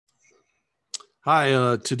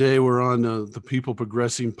Hi, today we're on the People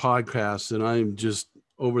Progressing podcast, and I'm just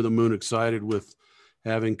over the moon excited with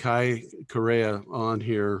having Kai Correa on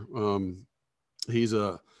here. He's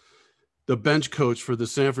the bench coach for the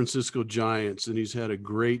San Francisco Giants, and he's had a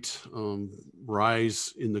great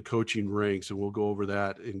rise in the coaching ranks, and we'll go over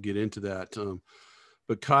that and get into that.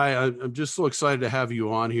 But Kai, I'm just so excited to have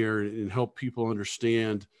you on here and help people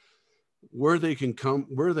understand where they can come,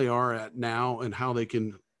 where they are at now, and how they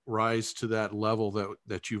can rise to that level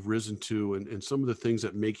that you've risen to, and some of the things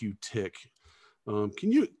that make you tick.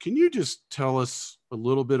 Can you just tell us a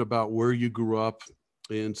little bit about where you grew up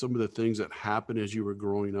and some of the things that happened as you were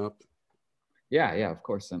growing up? Yeah, of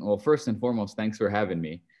course. And well, first and foremost, thanks for having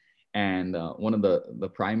me. And one of the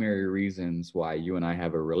primary reasons why you and I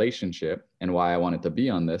have a relationship and why I wanted to be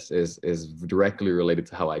on this is directly related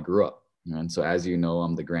to how I grew up. And so, as you know,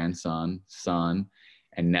 I'm the grandson, son,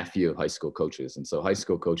 and nephew of high school coaches. And so, high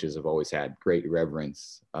school coaches have always had great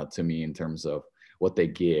reverence to me in terms of what they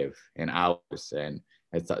give and hours. And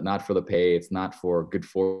it's not for the pay. It's not for good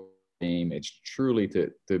fortune. It's truly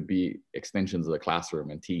to be extensions of the classroom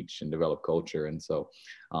and teach and develop culture. And so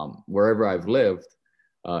wherever I've lived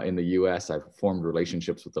in the US, I've formed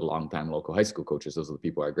relationships with the longtime local high school coaches. Those are the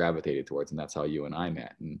people I gravitated towards, and that's how you and I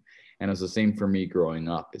met. And it was the same for me growing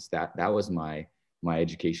up. Is that was my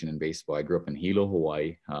education in baseball. I grew up in Hilo,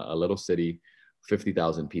 Hawaii, a little city,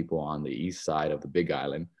 50,000 people on the east side of the Big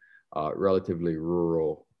Island, relatively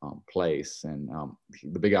rural place. And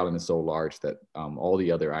the Big Island is so large that all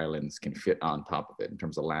the other islands can fit on top of it in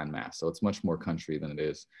terms of land mass. So it's much more country than it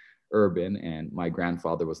is urban. And my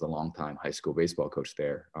grandfather was the longtime high school baseball coach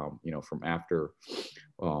there, from after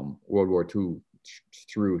World War II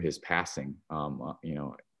through his passing,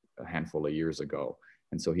 a handful of years ago.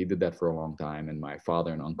 And so he did that for a long time. And my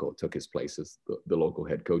father and uncle took his place as the local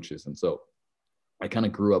head coaches. And so I kind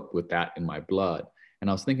of grew up with that in my blood. And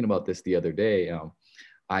I was thinking about this the other day.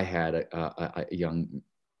 I had a young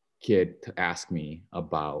kid to ask me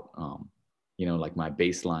about, like my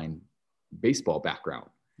baseline baseball background.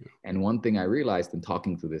 Yeah. And one thing I realized in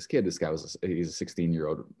talking to this kid, he's a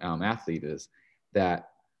 16-year-old athlete, is that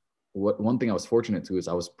one thing I was fortunate to is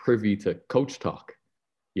I was privy to coach talk.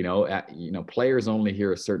 Players only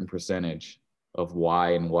hear a certain percentage of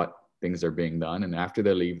why and what things are being done. And after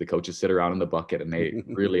they leave, the coaches sit around in the bucket and they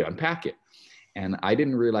really unpack it. And I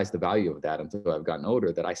didn't realize the value of that until I've gotten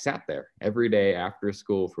older, that I sat there every day after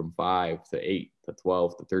school from 5 to 8 to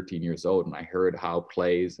 12 to 13 years old. And I heard how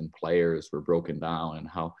plays and players were broken down and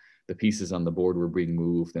how the pieces on the board were being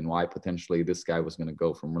moved and why potentially this guy was going to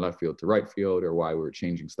go from left field to right field, or why we were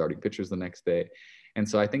changing starting pitchers the next day. And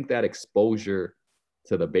so I think that exposure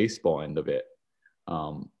to the baseball end of it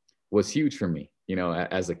was huge for me.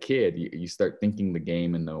 As a kid, you start thinking the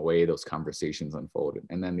game in the way those conversations unfolded.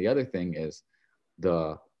 And then the other thing is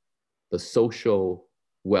the social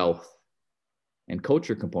wealth and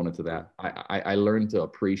culture component to that. I learned to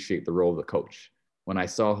appreciate the role of the coach. When I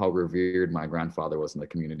saw how revered my grandfather was in the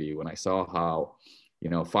community, when I saw how,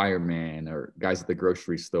 firemen or guys at the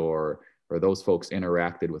grocery store or those folks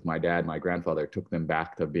interacted with my dad, my grandfather, took them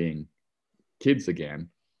back to being kids again.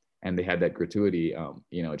 And they had that gratuity,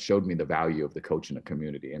 it showed me the value of the coach in a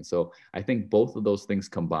community. And so I think both of those things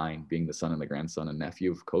combined, being the son and the grandson and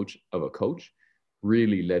nephew of a coach,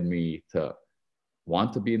 really led me to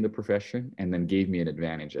want to be in the profession, and then gave me an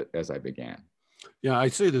advantage as I began. Yeah, I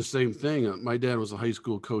say the same thing. My dad was a high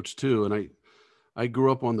school coach too, and I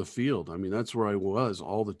grew up on the field. I mean, that's where I was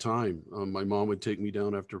all the time. My mom would take me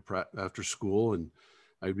down after school, and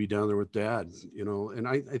I'd be down there with dad, and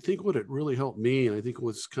I think what it really helped me, and I think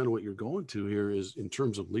what's kind of what you're going to here, is in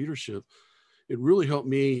terms of leadership, it really helped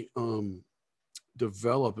me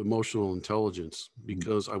develop emotional intelligence,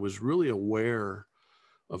 because I was really aware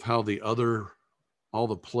of how all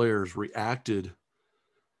the players reacted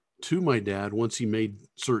to my dad once he made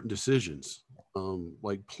certain decisions,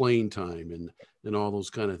 like playing time and all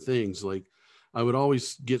those kind of things. Like, I would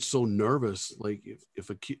always get so nervous, like if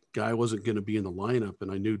a guy wasn't going to be in the lineup and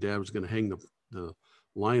I knew dad was going to hang the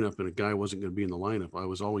lineup and a guy wasn't going to be in the lineup, I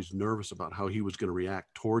was always nervous about how he was going to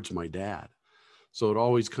react towards my dad. So it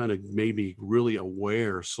always kind of made me really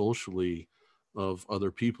aware socially of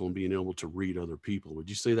other people and being able to read other people. Would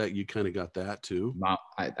you say that you kind of got that too? Wow,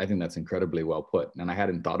 I think that's incredibly well put. And I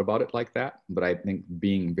hadn't thought about it like that, but I think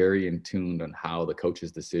being very in tune on how the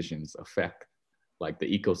coach's decisions affect like the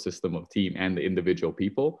ecosystem of team and the individual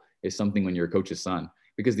people is something when you're a coach's son.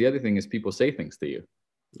 Because the other thing is people say things to you,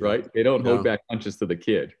 right? They don't hold back punches to the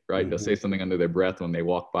kid, right? Mm-hmm. They'll say something under their breath when they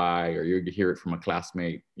walk by, or you hear it from a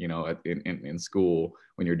classmate, in school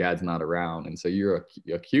when your dad's not around. And so you're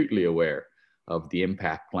acutely aware of the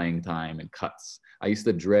impact, playing time, and cuts. I used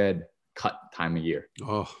to dread cut time of year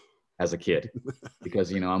Oh, as a kid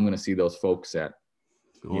because, I'm going to see those folks at,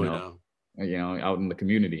 you oh know, yeah. out in the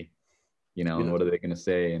community, and Yeah. what are they going to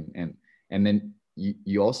say? And then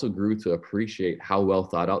you also grew to appreciate how well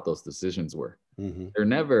thought out those decisions were. Mm-hmm. They're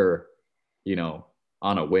never,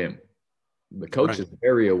 on a whim. The coach Right. is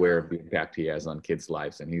very aware of the impact he has on kids'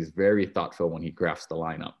 lives, and he's very thoughtful when he crafts the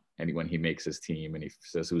lineup and when he makes his team and he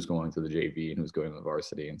says who's going to the JV and who's going to the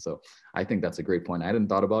varsity. And so I think that's a great point. I hadn't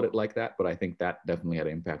thought about it like that, but I think that definitely had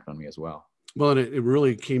an impact on me as well. Well, and it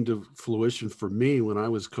really came to fruition for me when I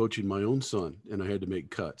was coaching my own son and I had to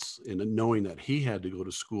make cuts, and then knowing that he had to go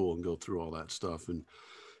to school and go through all that stuff and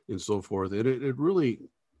so forth. And it really,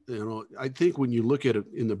 I think when you look at it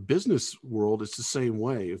in the business world, it's the same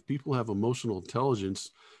way. If people have emotional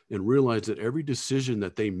intelligence and realize that every decision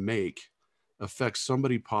that they make affects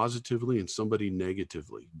somebody positively and somebody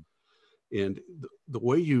negatively, and the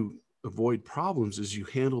way you avoid problems is you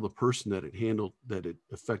handle the person that it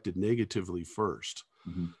affected negatively first.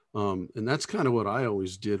 Mm-hmm. And that's kind of what I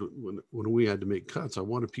always did when we had to make cuts. I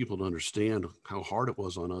wanted people to understand how hard it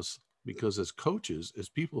was on us, because as coaches, as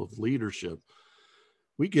people of leadership,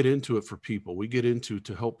 we get into it for people. We get into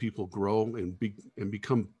to help people grow and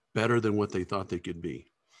become better than what they thought they could be.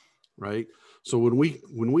 Right. So when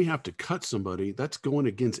we have to cut somebody, that's going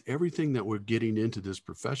against everything that we're getting into this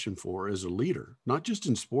profession for as a leader, not just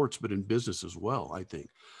in sports, but in business as well, I think.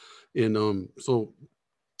 And so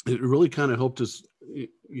it really kind of helped us,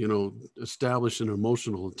 establish an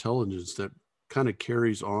emotional intelligence that kind of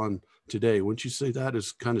carries on today. Wouldn't you say that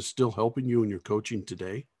is kind of still helping you in your coaching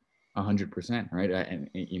today? 100%, right? And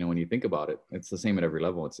when you think about it, it's the same at every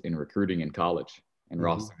level. It's in recruiting in college and Mm-hmm.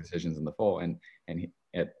 roster decisions in the fall, and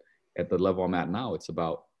at the level I'm at now, it's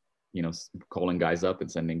about calling guys up and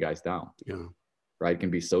sending guys down. Yeah. Right? It can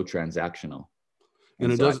be so transactional, And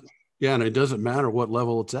and it so doesn't, yeah. And it doesn't matter what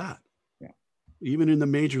level it's at. Yeah. Even in the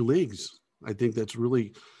major leagues, I think that's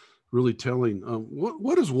really, really telling.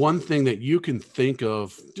 What is one thing that you can think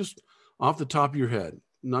of just off the top of your head,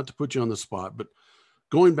 not to put you on the spot, but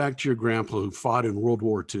going back to your grandpa who fought in World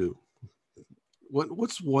War II,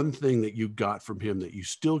 what's one thing that you got from him that you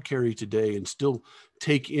still carry today and still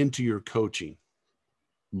take into your coaching?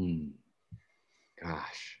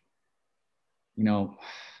 Gosh,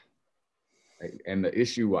 and the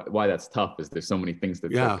issue why that's tough is there's so many things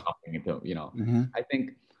that start Yeah. coming into, Mm-hmm.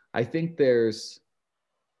 I think there's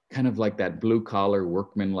kind of like that blue collar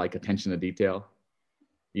workman like attention to detail.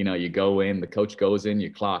 You go in, the coach goes in,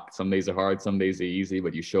 you clock. Some days are hard, some days are easy,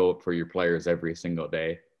 but you show up for your players every single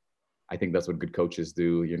day. I think that's what good coaches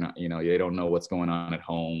do. You're not, they don't know what's going on at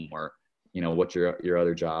home or, what's your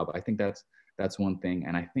other job. I think that's one thing.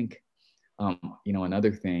 And I think,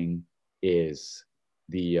 another thing is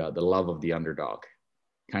the love of the underdog,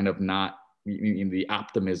 kind of not the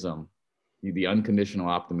optimism, the unconditional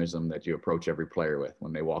optimism that you approach every player with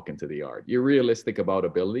when they walk into the yard. You're realistic about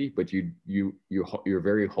ability, but you're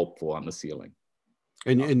very hopeful on the ceiling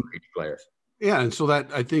And for each player. yeah. And so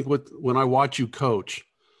that, I think when I watch you coach,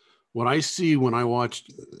 when I watch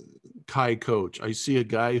Kai coach, I see a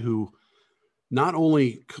guy who not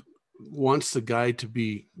only wants the guy to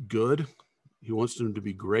be good, he wants them to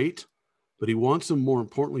be great, but he wants them, more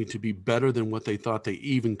importantly, to be better than what they thought they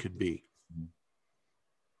even could be.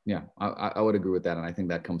 Yeah, I would agree with that. And I think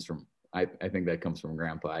that comes from, I think that comes from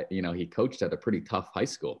Grandpa. He coached at a pretty tough high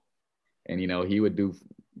school, and, he would do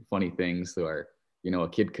funny things where, a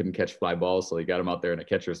kid couldn't catch fly balls. So he got him out there in a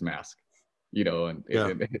catcher's mask, and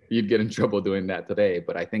you'd get in trouble doing that today.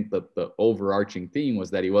 But I think that the overarching theme was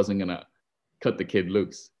that he wasn't going to cut the kid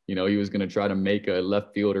loose. He was going to try to make a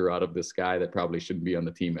left fielder out of this guy that probably shouldn't be on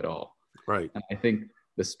the team at all. Right. And I think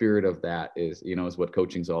the spirit of that is what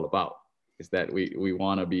coaching's all about, is that we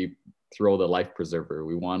want to throw the life preserver.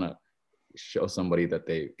 We want to show somebody that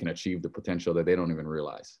they can achieve the potential that they don't even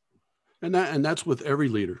realize. And that's with every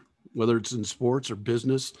leader, whether it's in sports or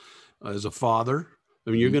business, as a father. I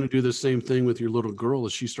mean, you're going to do the same thing with your little girl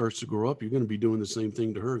as she starts to grow up. You're going to be doing the same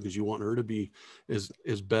thing to her because you want her to be as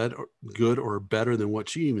bad or good or better than what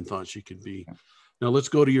she even thought she could be. Now let's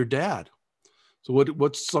go to your dad. So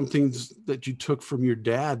what's something that you took from your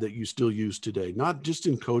dad that you still use today, not just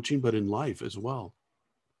in coaching, but in life as well?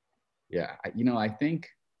 Yeah. I think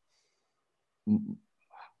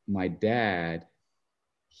my dad,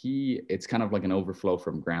 it's kind of like an overflow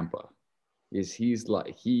from Grandpa. He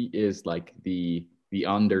is like the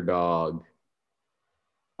underdog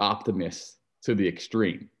optimist to the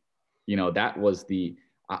extreme. That was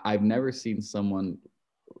I've never seen someone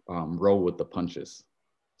roll with the punches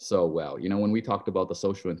so well. When we talked about the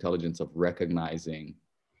social intelligence of recognizing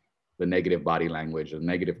the negative body language or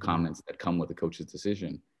negative comments that come with a coach's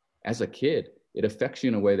decision. As a kid, it affects you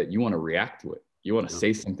in a way that you want to react to it. You want to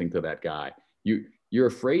say something to that guy. You're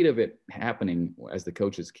afraid of it happening as the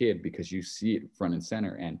coach's kid because you see it front and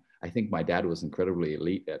center. And I think my dad was incredibly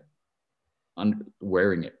elite at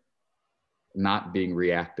wearing it, not being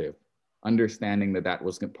reactive, understanding that that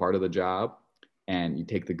was part of the job. And you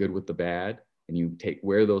take the good with the bad, and you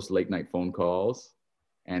wear those late night phone calls,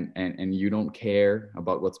 and you don't care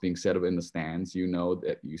about what's being said in the stands. You know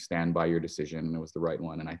that you stand by your decision and it was the right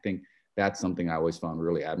one. And I think that's something I always found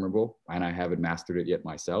really admirable. And I haven't mastered it yet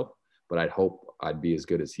myself, but I'd hope I'd be as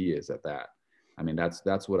good as he is at that. I mean,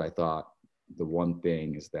 that's what I thought. The one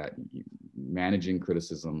thing is that managing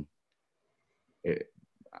criticism,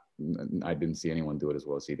 I didn't see anyone do it as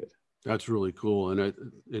well as he did. That's really cool.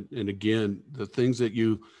 And again, the things that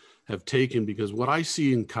you have taken, because what I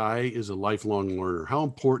see in Kai is a lifelong learner. How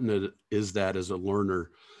important is that as a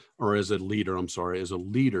learner, or as a leader, as a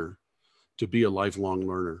leader, to be a lifelong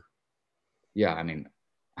learner? Yeah, I mean,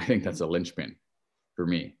 I think that's a linchpin for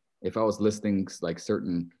me. If I was listing like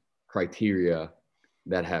certain criteria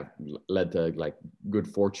that have led to like good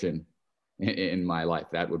fortune in my life,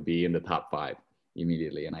 that would be in the top 5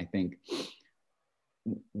 immediately. And I think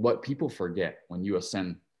what people forget when you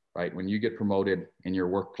ascend, right? When you get promoted in your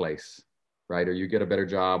workplace, right? Or you get a better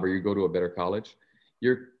job, or you go to a better college,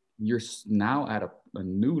 you're now at a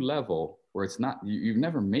new level where it's not, you've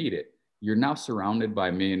never made it. You're now surrounded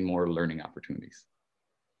by many more learning opportunities,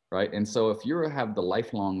 right? And so if you have the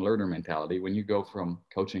lifelong learner mentality, when you go from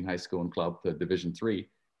coaching high school and club to Division III,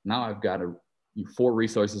 now I've got 4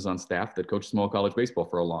 resources on staff that coach small college baseball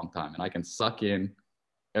for a long time, and I can suck in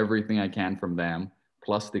everything I can from them,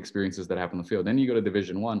 plus the experiences that happen in the field. Then you go to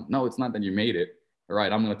Division I. No, it's not that you made it. All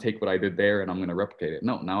right, I'm going to take what I did there and I'm going to replicate it.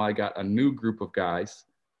 No, now I got a new group of guys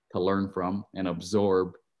to learn from and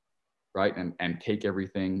absorb, right? And take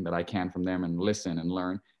everything that I can from them and listen and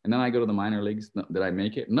learn. And then I go to the minor leagues. Did I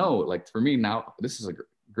make it? No, like for me now, this is a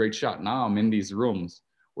great shot. Now I'm in these rooms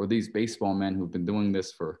where these baseball men who've been doing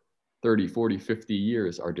this for 30, 40, 50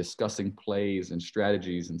 years are discussing plays and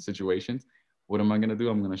strategies and situations. What am I going to do?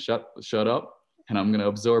 I'm going to shut up and I'm going to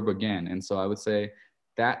absorb again. And so I would say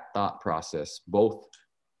that thought process, both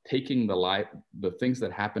taking the things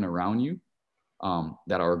that happen around you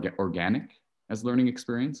that are organic as learning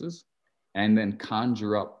experiences, and then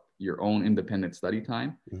conjure up your own independent study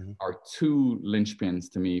time, are 2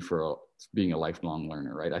 linchpins to me for being a lifelong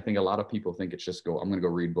learner, right? I think a lot of people think it's just I'm going to go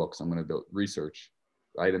read books, I'm going to do research,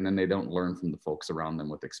 right? And then they don't learn from the folks around them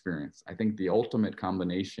with experience. I think the ultimate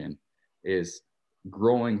combination is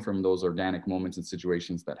growing from those organic moments and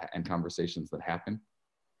situations and conversations that happen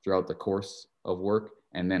throughout the course of work,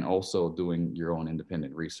 and then also doing your own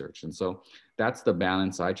independent research. And so that's the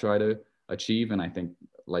balance I try to achieve. And I think,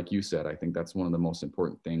 like you said, I think that's one of the most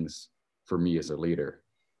important things for me as a leader.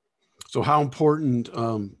 So how important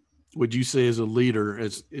would you say as a leader,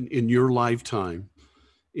 as in your lifetime,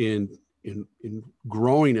 in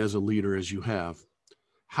growing as a leader as you have,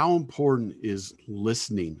 how important is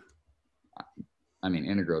listening? I mean,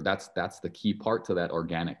 integral, that's the key part to that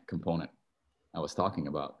organic component I was talking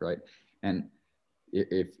about, right? And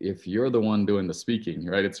if you're the one doing the speaking,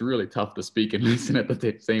 right, it's really tough to speak and listen at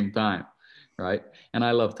the same time, right? And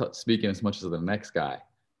I love speaking as much as the next guy,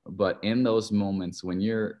 but in those moments when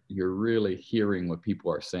you're really hearing what people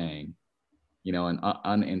are saying, you know, and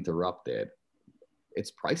uninterrupted,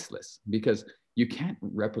 it's priceless, because you can't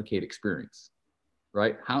replicate experience,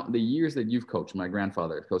 right? How the years that you've coached, my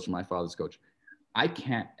grandfather coached, my father's coach, I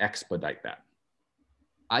can't expedite that.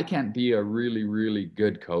 I can't be a really, really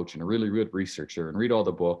good coach and a really good researcher and read all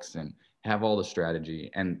the books and have all the strategy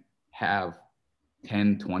and have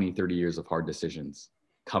 10, 20, 30 years of hard decisions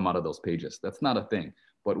come out of those pages. That's not a thing.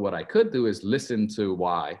 But what I could do is listen to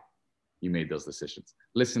why you made those decisions.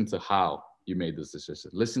 Listen to how you made those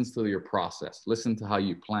decisions. Listen to your process. Listen to how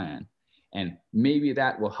you plan. And maybe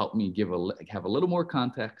that will help me have a little more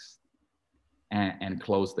context and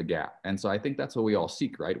close the gap. And so I think that's what we all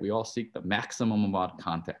seek, right? We all seek the maximum amount of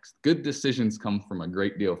context. Good decisions come from a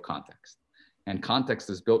great deal of context. And context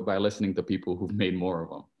is built by listening to people who've made more of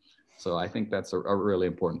them. So I think that's a really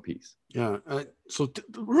important piece. Yeah. So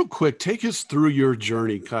real quick, take us through your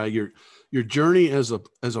journey, Kai, your journey as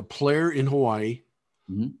a player in Hawaii,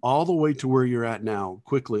 all the way to where you're at now.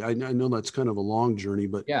 Quickly, I know that's kind of a long journey,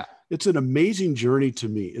 but yeah, it's an amazing journey to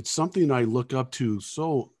me. It's something I look up to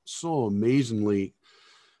so amazingly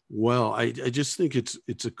well. I just think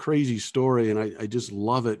it's a crazy story, and I just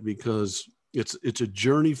love it because it's a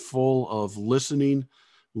journey full of listening.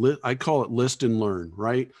 I call it list and learn,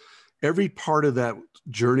 right? every part of that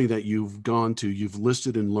journey that you've gone to, you've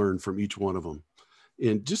listed and learned from each one of them.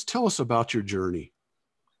 And just tell us about your journey.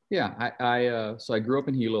 Yeah, so I grew up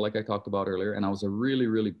in Gila, like I talked about earlier, and I was a really,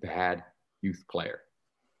 really bad youth player.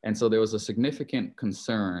 And so there was a significant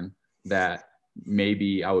concern that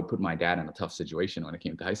maybe I would put my dad in a tough situation when it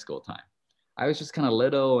came to high school time. I was just kind of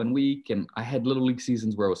little and weak, and I had little league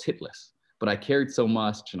seasons where I was hitless, but I cared so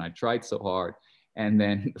much and I tried so hard. And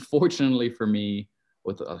then fortunately for me,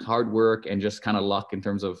 with hard work and just kind of luck in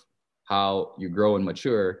terms of how you grow and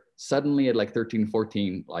mature, suddenly at like 13,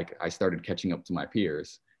 14, like I started catching up to my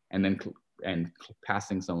peers and then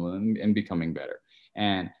passing some of them and becoming better.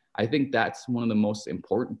 And I think that's one of the most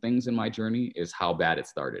important things in my journey is how bad it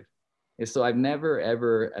started. And so I've never,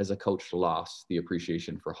 ever, as a coach, lost the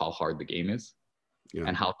appreciation for how hard the game is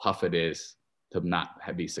and how tough it is to not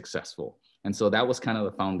be successful. And so that was kind of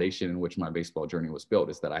the foundation in which my baseball journey was built,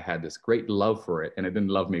 is that I had this great love for it and it didn't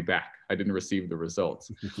love me back. I didn't receive the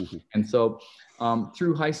results. And so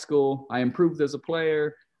through high school, I improved as a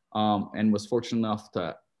player and was fortunate enough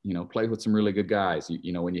to play with some really good guys.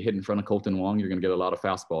 When you hit in front of Colton Wong, you're going to get a lot of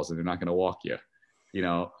fastballs and they're not going to walk you.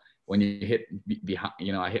 When you hit behind,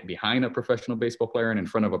 I hit behind a professional baseball player and in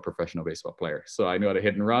front of a professional baseball player. So I know how to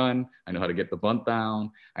hit and run. I know how to get the bunt down.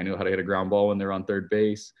 I know how to hit a ground ball when they're on third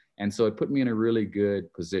base. And so it put me in a really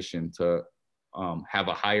good position to have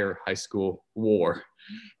a higher high school WAR.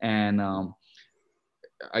 And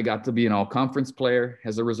I got to be an all-conference player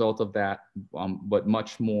as a result of that, but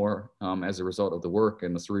much more as a result of the work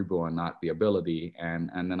and the cerebral and not the ability.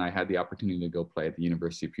 And then I had the opportunity to go play at the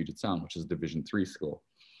University of Puget Sound, which is a Division III school.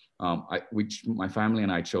 My family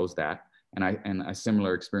and I chose that, and I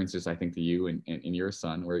similar experiences, I think, to you and your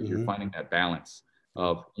son, where you're finding that balance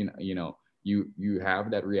of you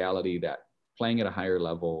have that reality that playing at a higher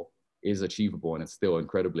level is achievable and it's still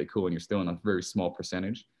incredibly cool, and you're still in a very small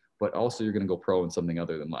percentage, but also you're going to go pro in something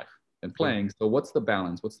other than life and playing. So what's the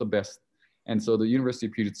balance? What's the best? And so the University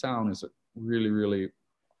of Puget Sound is a really, really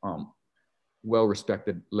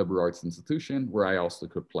well-respected liberal arts institution where I also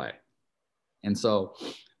could play. And so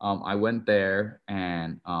I went there,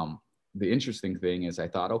 and the interesting thing is I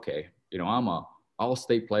thought, okay, I'm a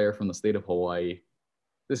all-state player from the state of Hawaii.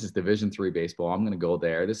 This is Division III baseball. I'm going to go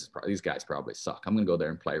there. These guys probably suck. I'm going to go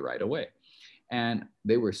there and play right away. And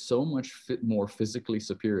they were so much more physically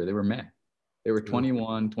superior. They were men. They were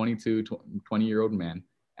 21, 22, 20-year-old men,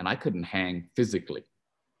 and I couldn't hang physically.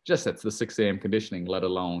 Just at the 6 a.m. conditioning, let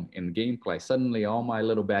alone in gameplay. Suddenly, all my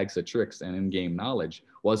little bags of tricks and in-game knowledge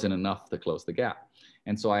wasn't enough to close the gap.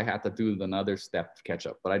 And so I had to do another step to catch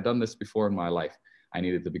up. But I'd done this before in my life. I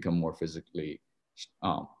needed to become more physical.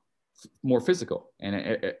 And,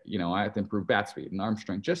 I had to improve bat speed and arm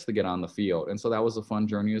strength just to get on the field. And so that was a fun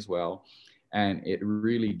journey as well. And it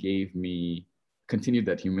really continued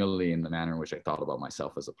that humility in the manner in which I thought about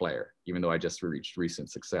myself as a player, even though I just reached recent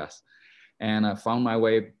success. And I found my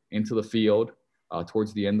way into the field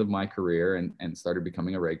towards the end of my career and started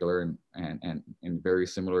becoming a regular and very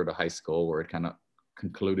similar to high school, where it kind of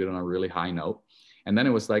concluded on a really high note. And then it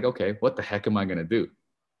was like, okay, what the heck am I going to do?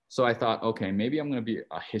 So I thought, okay, maybe I'm going to be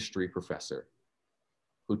a history professor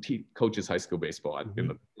who coaches high school baseball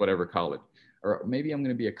in whatever college. Or maybe I'm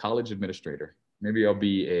going to be a college administrator. Maybe I'll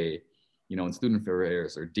be in student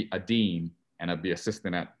affairs or a dean, and I'll be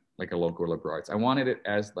assistant at like a local liberal arts. I wanted it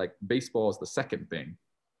as like baseball is the second thing.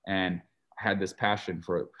 And I had this passion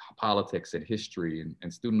for politics and history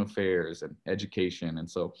and student affairs and education. And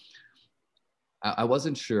so I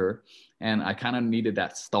wasn't sure. And I kind of needed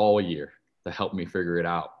that stall year to help me figure it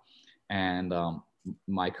out. And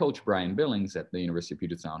my coach, Brian Billings at the University of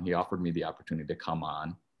Puget Sound, he offered me the opportunity to come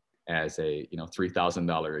on as a,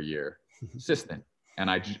 $3,000 a year assistant.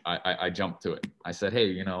 And I jumped to it. I said,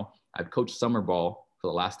 hey, I've coached summer ball for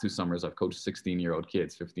the last 2 summers. I've coached 16-year-old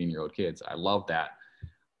kids, 15-year-old kids. I love that.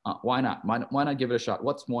 Why not? Why not give it a shot?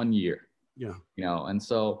 What's 1 year? Yeah. And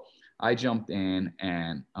so I jumped in,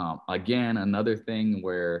 and again, another thing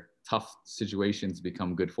where tough situations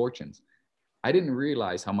become good fortunes. I didn't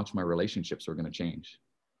realize how much my relationships were going to change.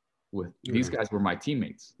 These guys were my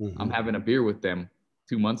teammates. I'm having a beer with them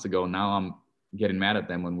 2 months ago. Now I'm getting mad at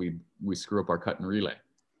them when we screw up our cut and relay.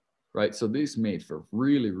 Right. So these made for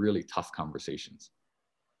really, really tough conversations.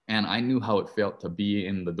 And I knew how it felt to be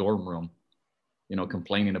in the dorm room,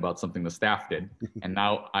 complaining about something the staff did. And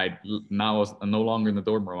now I was no longer in the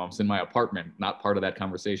dorm room. I was in my apartment, not part of that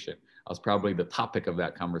conversation. I was probably the topic of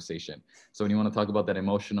that conversation. So when you want to talk about that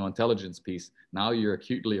emotional intelligence piece, now you're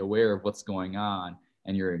acutely aware of what's going on,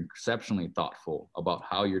 and you're exceptionally thoughtful about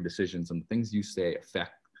how your decisions and the things you say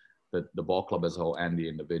affect the ball club as a whole and the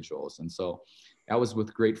individuals. And so that was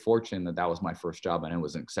with great fortune that was my first job, and it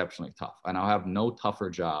was exceptionally tough. And I'll have no tougher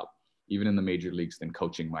job, even in the major leagues, than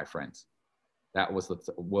coaching my friends. That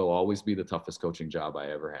will always be the toughest coaching job I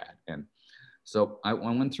ever had. And so I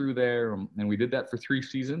went through there, and we did that for 3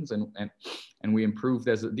 seasons, and we improved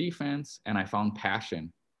as a defense. And I found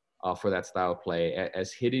passion for that style of play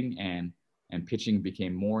as hitting and pitching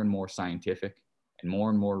became more and more scientific and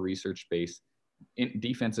more research based.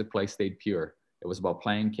 Defensive play stayed pure. It was about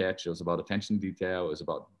playing catch. It was about attention to detail. It was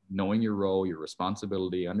about knowing your role, your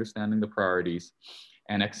responsibility, understanding the priorities,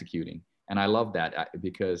 and executing. And I love that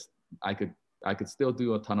because I could still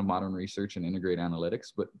do a ton of modern research and integrate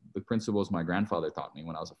analytics, but the principles my grandfather taught me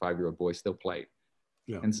when I was a 5-year-old boy still played.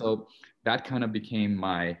 Yeah. And so that kind of became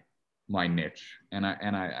my niche. And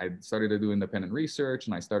I started to do independent research,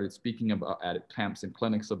 and I started speaking about at camps and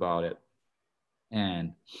clinics about it.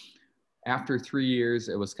 And after 3 years,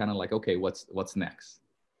 it was kind of like, okay, what's next?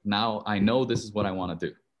 Now I know this is what I want to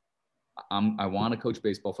do. I want to coach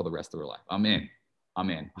baseball for the rest of their life. I'm in.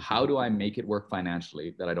 How do I make it work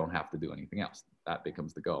financially that I don't have to do anything else? That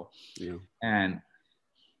becomes the goal. Yeah. And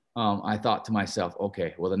I thought to myself,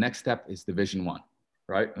 okay, well, the next step is Division I,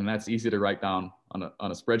 right? And that's easy to write down on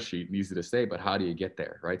a spreadsheet and easy to say, but how do you get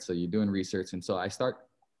there, right? So you're doing research. And so I start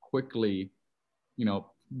quickly,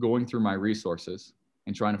 going through my resources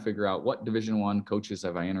and trying to figure out what Division I coaches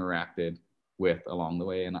have I interacted with along the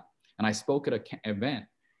way. And I spoke at an event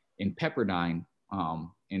in Pepperdine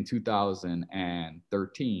in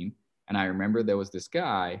 2013. And I remember there was this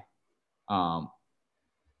guy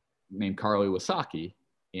named Carl Iwasaki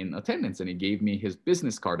in attendance, and he gave me his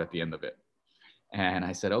business card at the end of it. And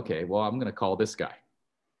I said, okay, well, I'm going to call this guy,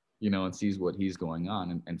 and sees what he's going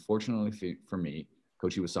on. And fortunately for me,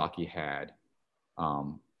 Coach Iwasaki had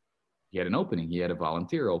an opening. He had a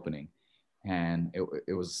volunteer opening, and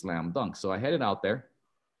it was a slam dunk. So I headed out there.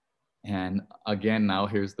 And again, now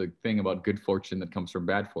here's the thing about good fortune that comes from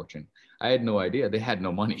bad fortune. I had no idea. They had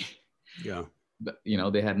no money. Yeah.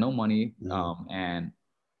 They had no money. And,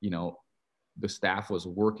 the staff was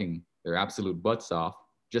working their absolute butts off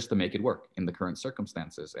just to make it work in the current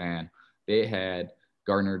circumstances. And they had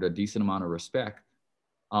garnered a decent amount of respect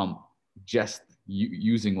just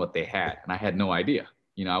using what they had. And I had no idea.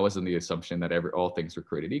 I was in the assumption that all things were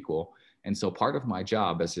created equal. And so part of my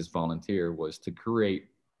job as his volunteer was to create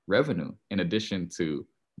revenue in addition to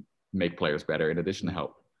make players better, in addition to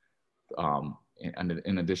help,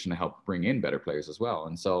 in addition to help bring in better players as well.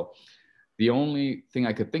 And so the only thing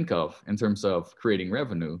I could think of in terms of creating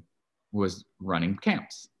revenue was running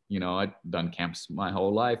camps. I'd done camps my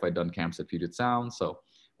whole life. I'd done camps at Puget Sound. So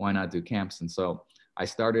why not do camps? And so I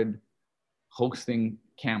started hosting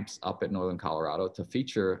camps up at Northern Colorado to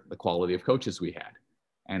feature the quality of coaches we had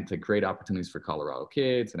and to create opportunities for Colorado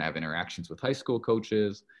kids and have interactions with high school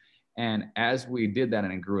coaches. And as we did that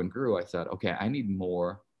and it grew, I thought, okay, I need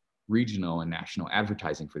more regional and national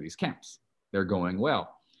advertising for these camps. They're going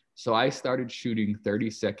well. So I started shooting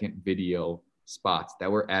 30-second video spots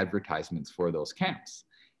that were advertisements for those camps.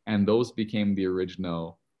 And those became the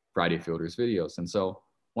original Friday Fielders videos. And so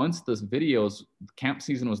once the camp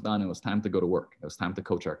season was done, it was time to go to work. It was time to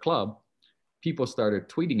coach our club. People started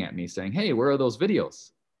tweeting at me saying, hey, where are those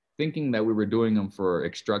videos? Thinking that we were doing them for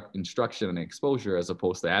instruction and exposure as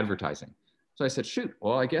opposed to advertising. So I said, shoot,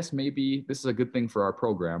 well, I guess maybe this is a good thing for our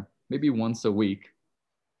program. Maybe once a week,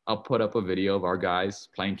 I'll put up a video of our guys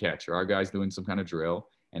playing catch or our guys doing some kind of drill,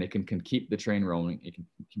 and it can keep the train rolling. It can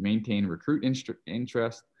maintain recruit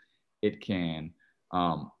interest. It can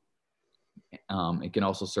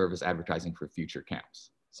also serve as advertising for future camps.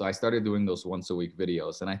 So I started doing those once a week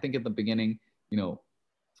videos. And I think at the beginning,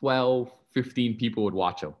 12, 15 people would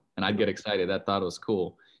watch them and I'd get excited. I thought it was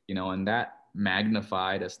cool, and that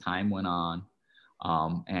magnified as time went on.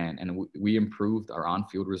 And we improved our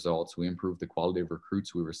on-field results. We improved the quality of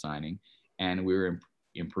recruits we were signing, and we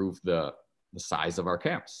improved the size of our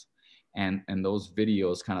camps. And those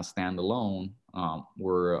videos kind of standalone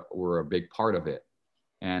were a big part of it.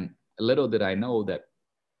 And little did I know that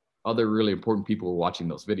other really important people were watching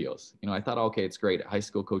those videos. I thought, okay, it's great. High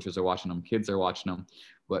school coaches are watching them, kids are watching them,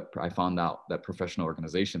 but I found out that professional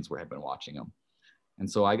organizations had been watching them. And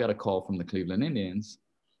so I got a call from the Cleveland Indians,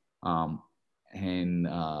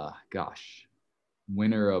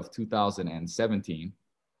 winter of 2017,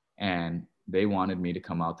 and they wanted me to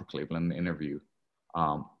come out to Cleveland and interview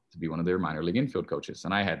to be one of their minor league infield coaches.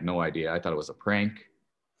 And I had no idea. I thought it was a prank.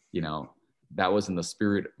 That was in the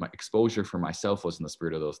spirit. My exposure for myself was in the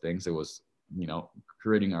spirit of those things. It was,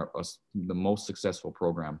 creating the most successful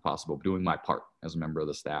program possible, doing my part as a member of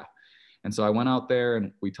the staff. And so I went out there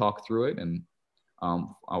and we talked through it. And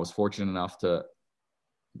I was fortunate enough to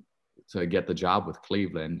to get the job with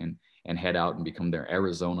Cleveland and head out and become their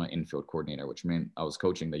Arizona infield coordinator, which meant I was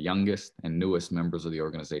coaching the youngest and newest members of the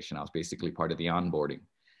organization. I was basically part of the onboarding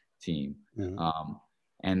team. Mm-hmm.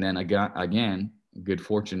 And then again, good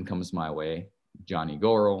fortune comes my way. Johnny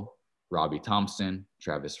Goro, Robbie Thompson,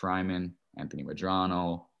 Travis Fryman, Anthony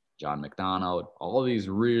Madrano, John McDonald, all these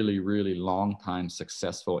really, really long-time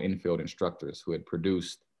successful infield instructors who had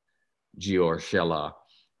produced Gio Urshela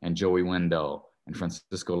and Joey Wendell and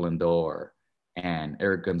Francisco Lindor and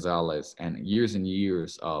Eric Gonzalez and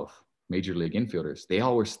years of major league infielders. They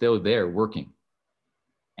all were still there working.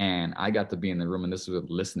 And I got to be in the room, and this is where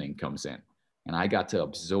listening comes in. And I got to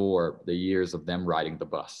absorb the years of them riding the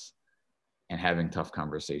bus and having tough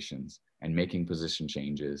conversations and making position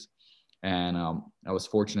changes. And I was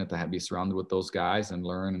fortunate to be surrounded with those guys and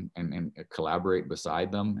learn and collaborate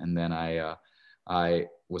beside them. And then I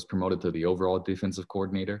was promoted to the overall defensive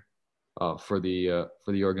coordinator for the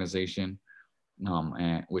organization,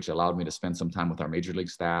 and which allowed me to spend some time with our major league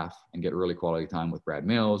staff and get really quality time with Brad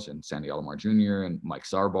Mills and Sandy Alomar Jr. and Mike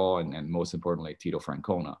Sarball and most importantly Tito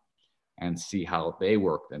Francona, and see how they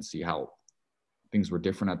worked and see how things were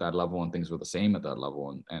different at that level and things were the same at that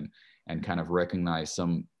level, and kind of recognize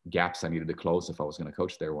some gaps I needed to close if I was going to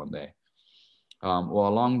coach there one day. Well,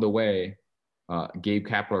 along the way, Gabe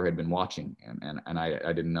Kapler had been watching, and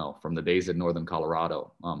I didn't know. From the days at Northern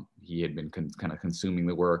Colorado, he had been kind of consuming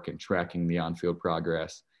the work and tracking the on-field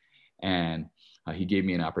progress. And he gave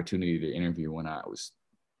me an opportunity to interview when I was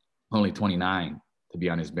only 29 to be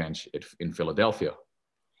on his bench in Philadelphia.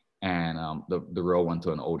 And the role went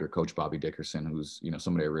to an older coach, Bobby Dickerson, who's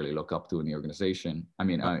somebody I really look up to in the organization. I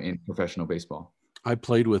mean, in professional baseball. I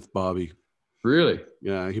played with Bobby. Really?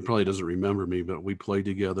 Yeah, he probably doesn't remember me, but we played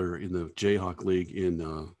together in the Jayhawk League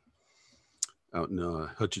out in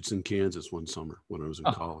Hutchinson, Kansas one summer when I was in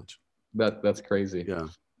college. That's crazy. Yeah.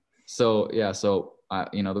 So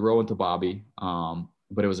the role went to Bobby,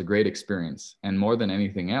 but it was a great experience. And more than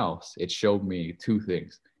anything else, it showed me two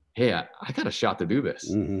things. Hey, I got a shot to do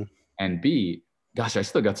this. Mm-hmm. And B, gosh, I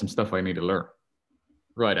still got some stuff I need to learn.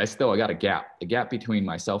 Right. I got a gap. The gap between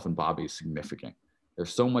myself and Bobby is significant.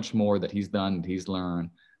 There's so much more that he's done, that he's learned.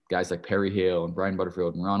 Guys like Perry Hill and Brian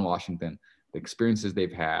Butterfield and Ron Washington, the experiences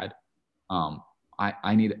they've had,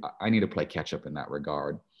 I need to play catch up in that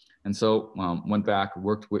regard. And so went back,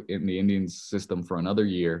 worked in the Indians system for another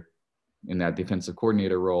year in that defensive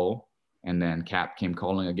coordinator role. And then Cap came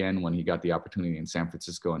calling again when he got the opportunity in San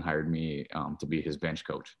Francisco and hired me to be his bench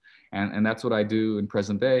coach. And that's what I do in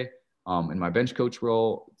present day. In my bench coach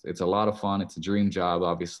role, it's a lot of fun. It's a dream job,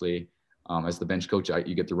 obviously. As the bench coach,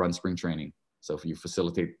 you get to run spring training. So if you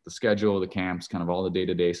facilitate the schedule, the camps, kind of all the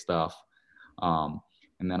day-to-day stuff. And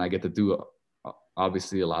then I get to do,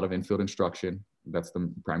 obviously, a lot of infield instruction. That's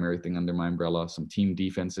the primary thing under my umbrella, some team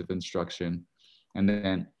defensive instruction. And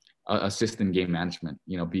then assist in game management,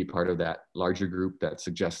 be part of that larger group that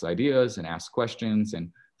suggests ideas and asks questions and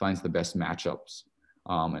finds the best matchups.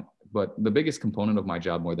 But the biggest component of my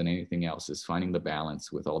job more than anything else is finding the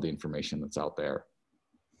balance with all the information that's out there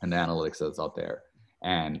and the analytics that's out there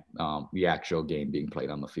and the actual game being played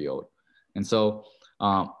on the field. And so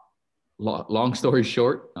long story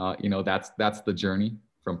short, that's the journey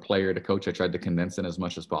from player to coach. I tried to condense it as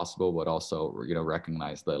much as possible, but also,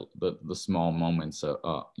 recognize the small moments,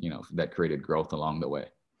 that created growth along the way.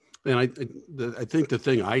 And I think the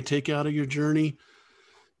thing I take out of your journey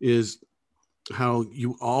is how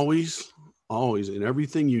you always in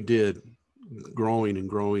everything you did, growing and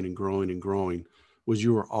growing and growing and growing, was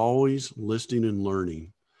you were always listening and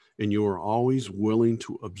learning, and you were always willing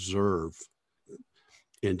to observe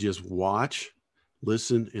and just watch,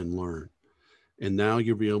 listen, and learn. And now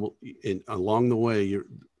you'll be able, and along the way, you're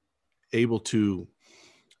able to,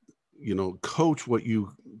 coach what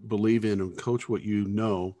you believe in and coach what you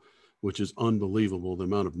know, which is unbelievable, the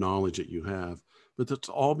amount of knowledge that you have. But that's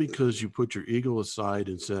all because you put your ego aside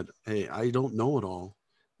and said, hey, I don't know it all.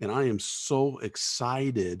 And I am so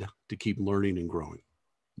excited to keep learning and growing.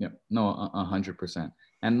 Yeah, no, 100%.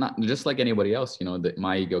 And not just like anybody else, that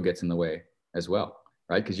my ego gets in the way as well,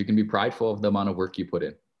 right? Because you can be prideful of the amount of work you put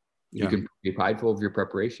in. Yeah. You can be prideful of your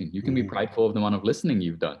preparation. You can be prideful of the amount of listening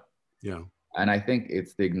you've done. Yeah. And I think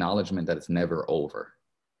it's the acknowledgement that it's never over,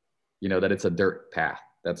 that it's a dirt path.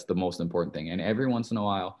 That's the most important thing. And every once in a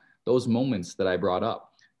while, those moments that I brought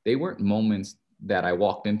up, they weren't moments that I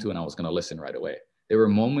walked into and I was going to listen right away. They were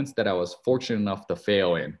moments that I was fortunate enough to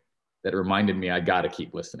fail in that reminded me I got to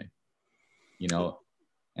keep listening,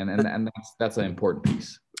 and that's an important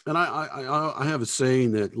piece. And I have a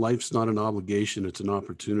saying that life's not an obligation, it's an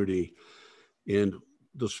opportunity. And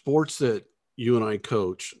the sports that you and I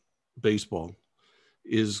coach, baseball,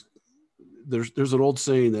 is there's an old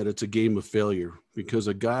saying that it's a game of failure, because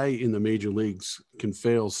a guy in the major leagues can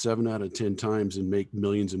fail 7 out of 10 times and make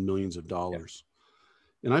millions and millions of dollars.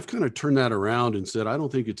 And I've kind of turned that around and said, I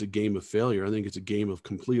don't think it's a game of failure. I think it's a game of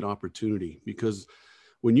complete opportunity, because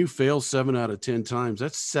when you fail 7 out of 10 times,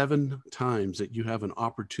 that's 7 times that you have an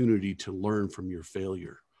opportunity to learn from your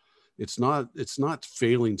failure. It's not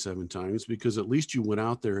failing 7 times, because at least you went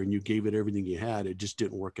out there and you gave it everything you had. It just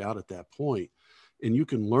didn't work out at that point. And you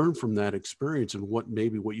can learn from that experience and what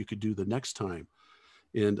you could do the next time.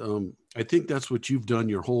 And I think that's what you've done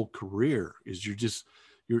your whole career, is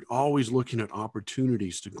you're always looking at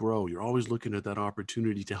opportunities to grow. You're always looking at that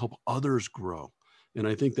opportunity to help others grow. And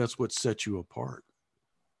I think that's what sets you apart.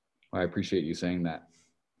 I appreciate you saying that.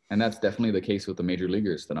 And that's definitely the case with the major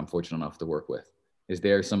leaguers that I'm fortunate enough to work with, is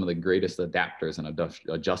they're some of the greatest adapters and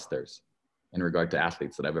adjusters in regard to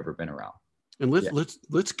athletes that I've ever been around. And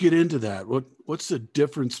let's get into that. What's the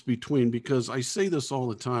difference between, because I say this all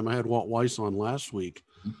the time. I had Walt Weiss on last week,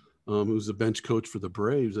 who's the bench coach for the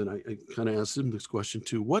Braves. And I kind of asked him this question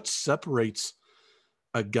too. What separates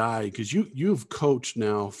a guy? Because you've coached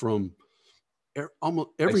now from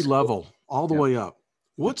almost every level all the way up.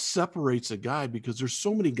 What separates a guy? Because there's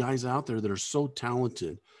so many guys out there that are so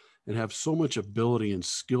talented and have so much ability and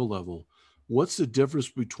skill level. What's the difference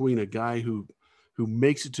between a guy who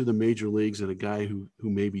makes it to the major leagues and a guy who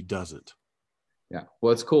maybe doesn't? Yeah.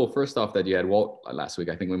 Well, it's cool. First off, that you had Walt last week.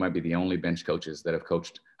 I think we might be the only bench coaches that have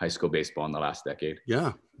coached high school baseball in the last decade.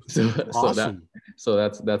 Yeah. So awesome. So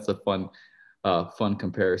that's a fun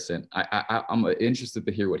comparison. I'm interested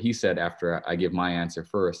to hear what he said after I give my answer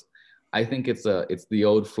first. I think it's the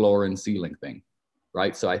old floor and ceiling thing,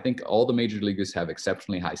 right? So I think all the major leaguers have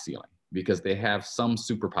exceptionally high ceiling because they have some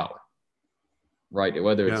superpower, right?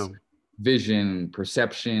 Whether it's vision,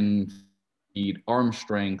 perception, speed, arm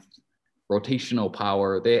strength, rotational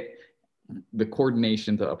power, the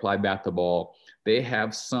coordination to apply bat to ball, they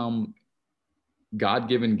have some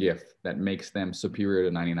God-given gift that makes them superior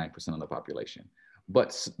to 99% of the population.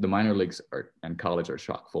 But the minor leagues and college are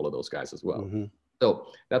chock full of those guys as well. Mm-hmm. So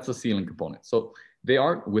that's the ceiling component. So they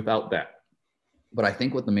aren't without that. But I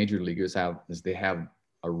think what the major leaguers have is they have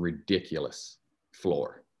a ridiculous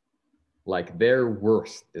floor. Like their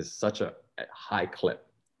worst is such a high clip.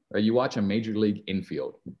 Right? You watch a major league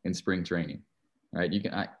infield in spring training, right?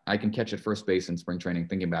 I can catch at first base in spring training,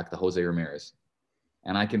 thinking back to Jose Ramirez.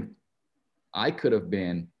 And I could have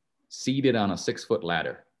been seated on a 6-foot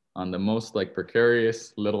ladder on the most like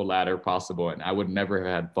precarious little ladder possible. And I would never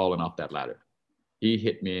have fallen off that ladder. He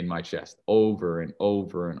hit me in my chest over and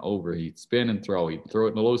over and over. He'd spin and throw. He'd throw it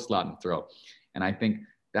in the low slot and throw. And I think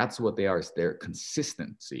that's what they are. Is their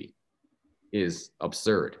consistency is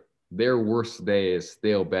absurd. Their worst day is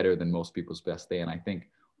still better than most people's best day. And I think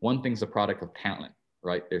one thing's a product of talent,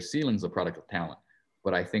 right? Their ceiling's a product of talent.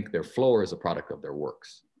 But I think their floor is a product of their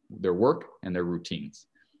work and their routines.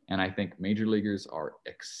 And I think major leaguers are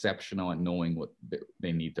exceptional at knowing what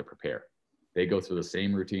they need to prepare. They go through the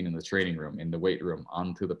same routine in the training room, in the weight room,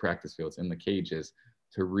 onto the practice fields, in the cages,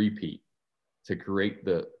 to repeat, to create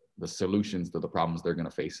the solutions to the problems they're going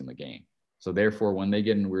to face in the game. So therefore, when they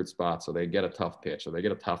get in weird spots, or they get a tough pitch, or they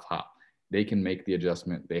get a tough hop, they can make the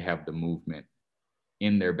adjustment. They have the movement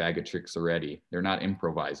in their bag of tricks already. They're not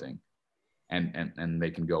improvising, and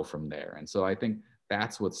they can go from there. And so I think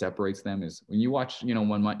that's what separates them. Is when you watch,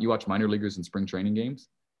 when you watch minor leaguers in spring training games,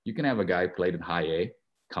 you can have a guy played in high A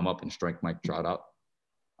come up and strike Mike Trout out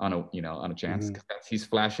on a chance. Mm-hmm. He's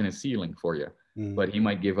flashing his ceiling for you, but he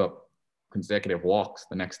might give up consecutive walks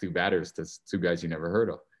the next 2 batters to 2 guys you never heard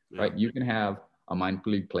of, right? You can have a minor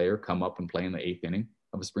league player come up and play in the 8th inning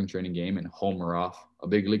of a spring training game and homer off a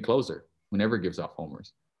big league closer who never gives off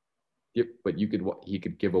homers. But he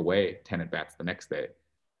could give away 10 at bats the next day.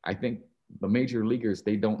 I think the major leaguers,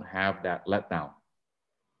 they don't have that letdown.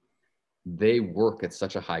 They work at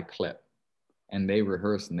such a high clip, and they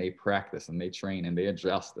rehearse and they practice and they train and they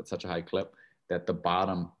adjust at such a high clip that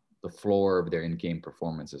the floor of their in-game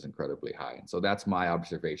performance is incredibly high. And so that's my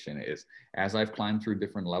observation is, as I've climbed through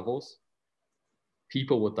different levels,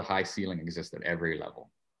 people with the high ceiling exist at every level,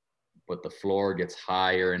 but the floor gets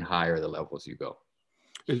higher and higher the levels you go.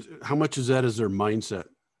 How much is that as their mindset?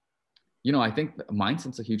 I think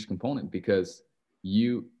mindset's a huge component, because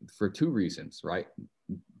for 2 reasons, right?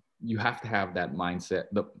 You have to have that mindset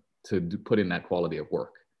to put in that quality of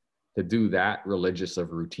work, to do that religious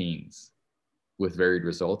of routines with varied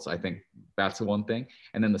results. I think that's one thing.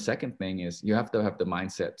 And then the second thing is you have to have the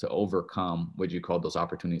mindset to overcome what you call those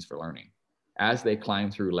opportunities for learning. As they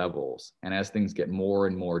climb through levels and as things get more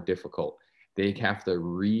and more difficult, they have to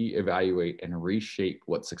reevaluate and reshape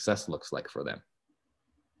what success looks like for them.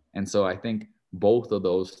 And so I think both of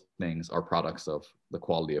those things are products of the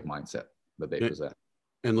quality of mindset that they possess.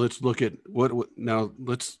 And let's look at what now.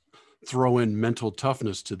 Let's throw in mental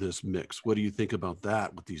toughness to this mix. What do you think about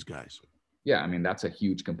that with these guys? Yeah, I mean, that's a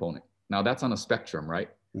huge component. Now, that's on a spectrum, right?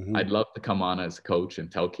 Mm-hmm. I'd love to come on as a coach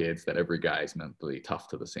and tell kids that every guy is mentally tough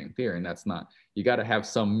to the same theory. And that's not, you got to have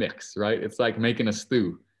some mix, right? It's like making a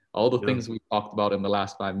stew. All the things we talked about in the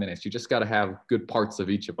last 5 minutes, you just got to have good parts of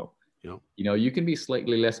each of them. Yeah. You know, you can be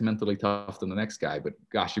slightly less mentally tough than the next guy, but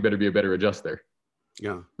gosh, you better be a better adjuster.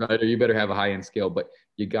 Yeah. Right. Or you better have a high end skill, but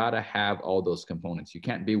you got to have all those components. You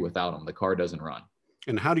can't be without them. The car doesn't run.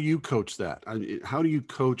 And how do you coach that? How do you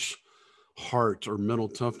coach heart or mental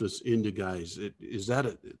toughness into guys?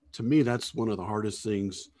 To me, that's one of the hardest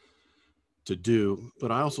things to do,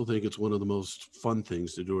 but I also think it's one of the most fun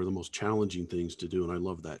things to do, or the most challenging things to do. And I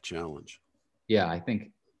love that challenge. Yeah, I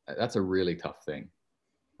think that's a really tough thing.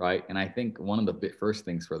 Right. And I think one of the first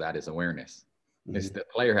things for that is awareness. Mm-hmm. Is the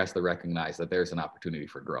player has to recognize that there's an opportunity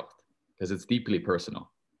for growth, because it's deeply personal.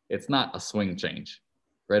 It's not a swing change,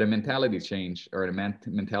 right? A mentality change or a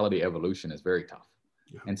mentality evolution is very tough.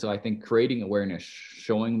 Yeah. And so I think creating awareness,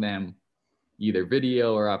 showing them either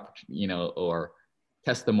video or, or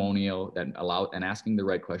testimonial that and asking the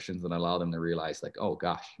right questions and allow them to realize like, oh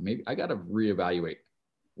gosh, maybe I got to reevaluate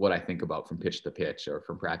what I think about from pitch to pitch or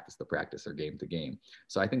from practice to practice or game to game.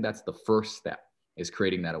 So I think that's the first step, is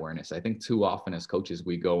creating that awareness. I think too often as coaches,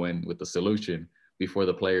 we go in with the solution before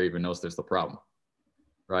the player even knows there's the problem.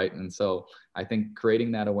 Right. And so I think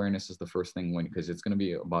creating that awareness is the first thing, because it's going to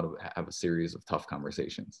be about have a series of tough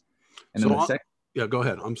conversations. And then yeah, go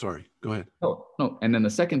ahead. I'm sorry. Go ahead. No. And then the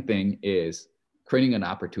second thing is creating an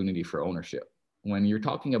opportunity for ownership. When you're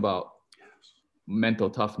talking about mental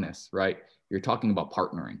toughness, right, you're talking about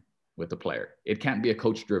partnering with the player. It can't be a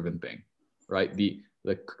coach driven thing, right? The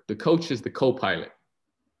coach is the co-pilot,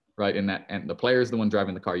 right? And the player is the one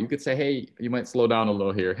driving the car. You could say, hey, you might slow down a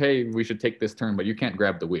little here. Hey, we should take this turn, but you can't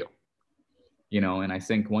grab the wheel, and I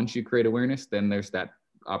think once you create awareness, then there's that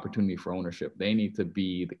opportunity for ownership. They need to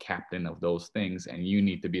be the captain of those things, and you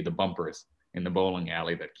need to be the bumpers in the bowling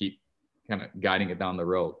alley that keep kind of guiding it down the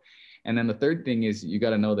road. And then the third thing is you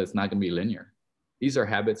got to know that it's not going to be linear. These are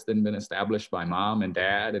habits that have been established by mom and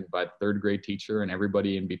dad and by the third grade teacher and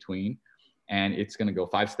everybody in between. And it's going to go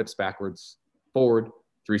 5 steps backwards, forward,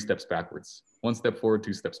 3 steps backwards, 1 step forward,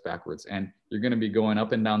 2 steps backwards. And you're going to be going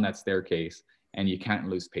up and down that staircase, and you can't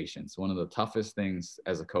lose patience. One of the toughest things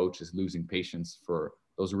as a coach is losing patience for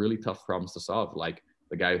those really tough problems to solve, like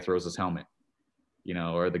the guy who throws his helmet,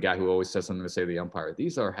 or the guy who always says something to say to the umpire.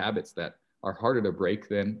 These are habits that are harder to break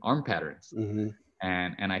than arm patterns. Mm-hmm.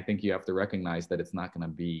 And I think you have to recognize that it's not going to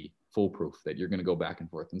be foolproof, that you're going to go back and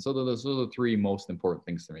forth. And so those are the 3 most important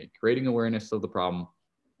things to me: creating awareness of the problem,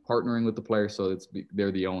 partnering with the player so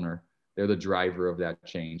they're the owner, they're the driver of that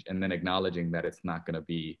change, and then acknowledging that it's not going to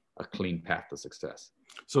be a clean path to success.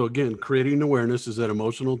 So again, creating awareness is that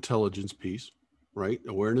emotional intelligence piece, right?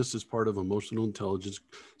 Awareness is part of emotional intelligence.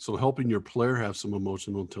 So helping your player have some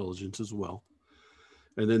emotional intelligence as well.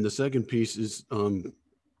 And then the second piece is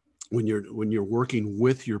when you're working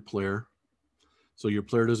with your player, so your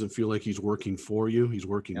player doesn't feel like he's working for you, he's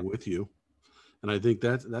working with you. And I think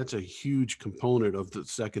that's a huge component of the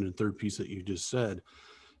second and third piece that you just said.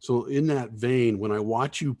 So in that vein, when I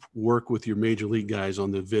watch you work with your major league guys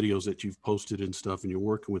on the videos that you've posted and stuff, and you're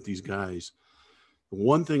working with these guys, the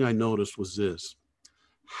one thing I noticed was this: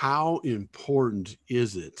 how important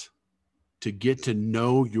is it to get to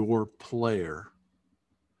know your player,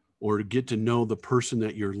 or to get to know the person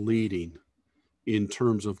that you're leading in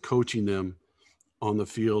terms of coaching them on the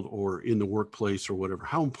field or in the workplace or whatever?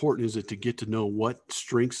 How important is it to get to know what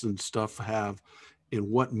strengths and stuff have and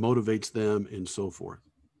what motivates them and so forth?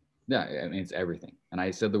 Yeah, I mean, it's everything. And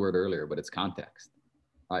I said the word earlier, but it's context,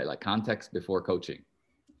 right? Like context before coaching,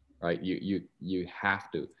 right? You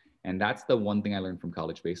have to. And that's the one thing I learned from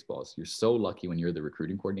college baseball is you're so lucky when you're the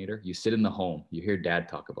recruiting coordinator. You sit in the home, you hear dad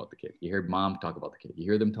talk about the kid, you hear mom talk about the kid, you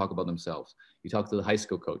hear them talk about themselves. You talk to the high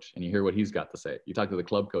school coach and you hear what he's got to say. You talk to the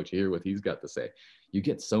club coach, you hear what he's got to say. You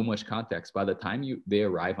get so much context. By the time they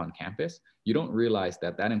arrive on campus, you don't realize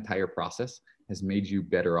that entire process has made you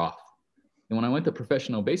better off. And when I went to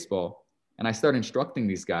professional baseball and I started instructing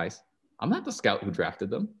these guys, I'm not the scout who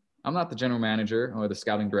drafted them. I'm not the general manager or the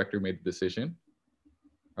scouting director who made the decision.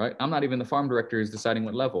 Right? I'm not even the farm director who's deciding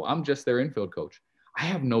what level. I'm just their infield coach. I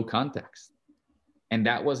have no context. And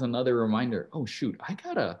that was another reminder. Oh, shoot, I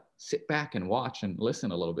got to sit back and watch and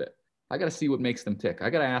listen a little bit. I got to see what makes them tick. I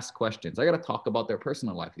got to ask questions. I got to talk about their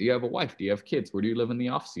personal life. Do you have a wife? Do you have kids? Where do you live in the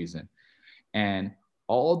off season? And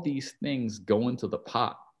all these things go into the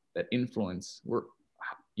pot that influence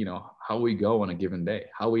how we go on a given day,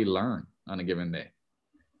 how we learn on a given day,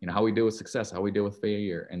 how we deal with success, how we deal with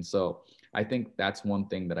failure. And so I think that's one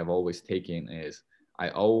thing that I've always taken is I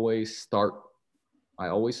always start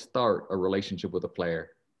a relationship with a player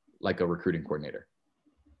like a recruiting coordinator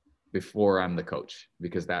before I'm the coach,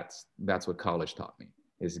 because that's what college taught me,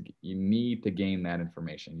 is you need to gain that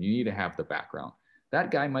information. You need to have the background. That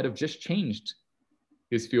guy might have just changed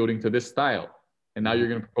his fielding to this style, and now you're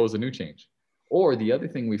going to propose a new change. Or the other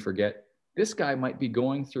thing we forget, this guy might be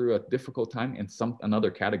going through a difficult time in another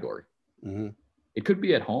category. Mm-hmm. It could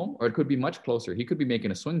be at home, or it could be much closer. He could be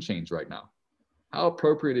making a swing change right now. How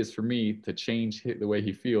appropriate is for me to change the way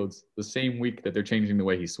he fields the same week that they're changing the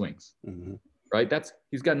way he swings, mm-hmm. right?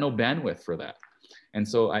 He's got no bandwidth for that. And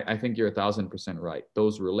so I think you're 1,000% right.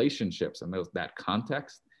 Those relationships and that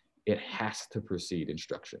context, it has to precede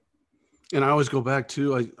instruction. And I always go back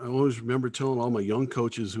to, I always remember telling all my young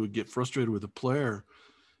coaches who would get frustrated with a player,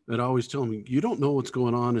 that I always tell them, you don't know what's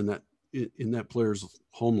going on in that player's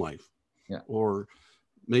home life. Yeah. Or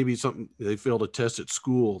maybe something they failed a test at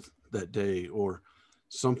school that day or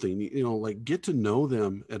something, like get to know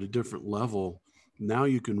them at a different level. Now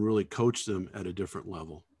you can really coach them at a different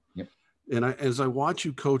level. Yep. And as I watch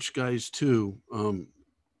you coach guys too,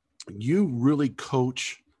 you really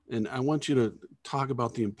coach, and I want you to talk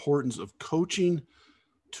about the importance of coaching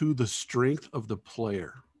to the strength of the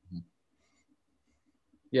player.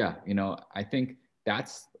 Yeah. I think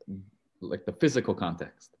that's like the physical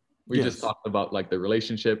context. We just talked about like the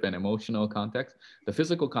relationship and emotional context. The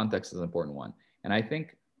physical context is an important one. And I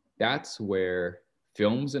think that's where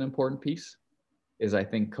film's an important piece, is I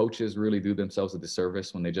think coaches really do themselves a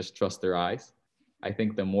disservice when they just trust their eyes. I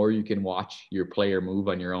think the more you can watch your player move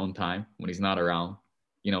on your own time when he's not around,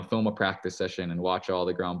 film a practice session and watch all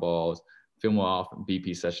the ground balls, film off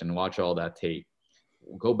BP session, and watch all that tape,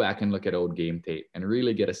 go back and look at old game tape and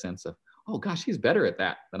really get a sense of, oh gosh, he's better at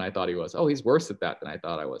that than I thought he was. Oh, he's worse at that than I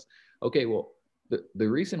thought I was. Okay, well, the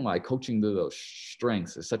reason why coaching to those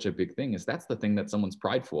strengths is such a big thing is that's the thing that someone's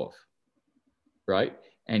prideful of, right?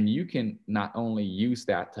 And you can not only use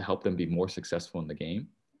that to help them be more successful in the game,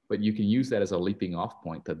 but you can use that as a leaping off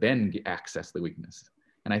point to then access the weakness.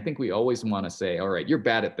 And I think we always want to say, all right, you're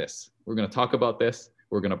bad at this. We're going to talk about this.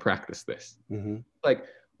 We're going to practice this. Mm-hmm. Like,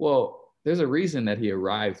 well, there's a reason that he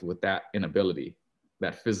arrived with that inability,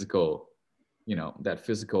 that physical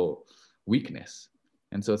weakness.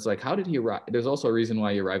 And so it's like, how did he arrive? There's also a reason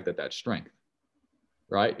why he arrived at that strength,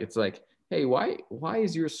 right? It's like, hey, why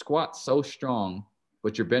is your squat so strong,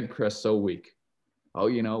 but your bench press so weak? Oh,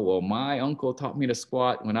 well, my uncle taught me to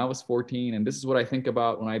squat when I was 14, and this is what I think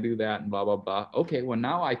about when I do that, and blah, blah, blah. Okay, well,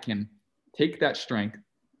 now I can take that strength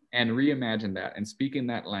and reimagine that and speak in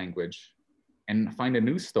that language and find a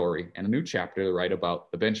new story and a new chapter to write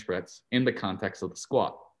about the bench press in the context of the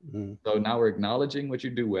squat. Mm-hmm. So now we're acknowledging what you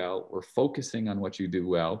do well, we're focusing on what you do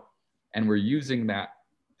well, and we're using that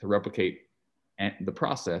to replicate the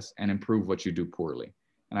process and improve what you do poorly.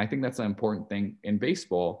 And I think that's an important thing. In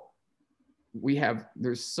baseball,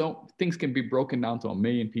 things can be broken down to a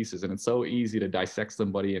million pieces, and it's so easy to dissect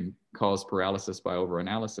somebody and cause paralysis by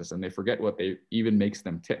overanalysis, and they forget what even makes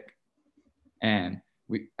them tick. And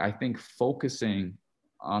I think focusing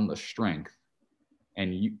on the strength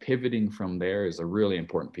and you pivoting from there is a really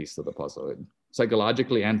important piece of the puzzle,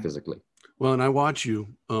 psychologically and physically. Well, and I watch you.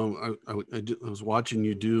 I was watching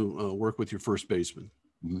you do work with your first baseman.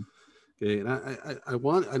 Mm-hmm. Okay,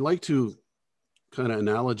 and I'd like to kind of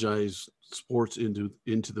analogize sports into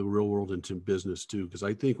the real world, into business too, because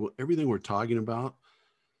I think everything we're talking about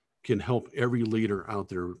can help every leader out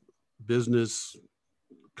there, business,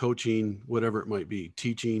 coaching, whatever it might be,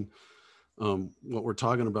 teaching. What we're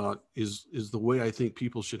talking about is the way I think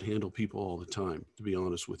people should handle people all the time, to be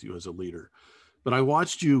honest with you, as a leader. But I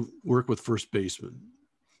watched you work with first baseman,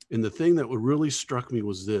 and the thing that really struck me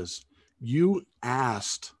was this: you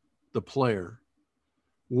asked the player,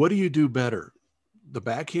 what do you do better, the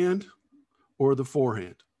backhand or the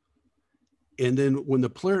forehand? And then when the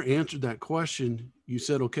player answered that question, you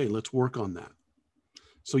said, okay, let's work on that.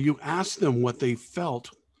 So you asked them what they felt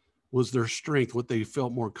was their strength, what they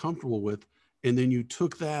felt more comfortable with. And then you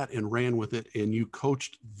took that and ran with it, and you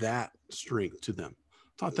coached that strength to them.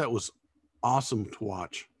 Thought that was awesome to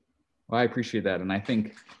watch. Well, I appreciate that. And I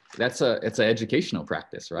think it's an educational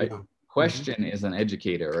practice, right? Yeah. Question mm-hmm. is an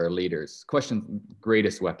educator or a leader's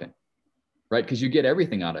greatest weapon, right? Because you get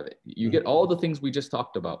everything out of it. You mm-hmm. get all the things we just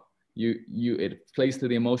talked about. It plays to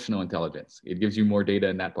the emotional intelligence. It gives you more data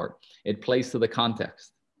in that part. It plays to the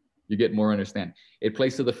context. You get more understanding. It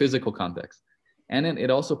plays to the physical context. And then it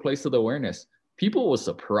also plays to the awareness. people will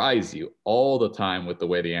surprise you all the time with the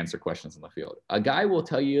way they answer questions in the field. A guy will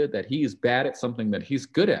tell you that he's bad at something that he's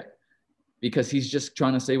good at because he's just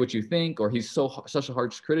trying to say what you think, or he's such a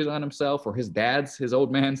harsh critic on himself, or his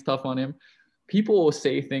old man's tough on him. People will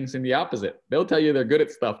say things in the opposite. They'll tell you they're good at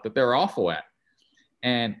stuff that they're awful at.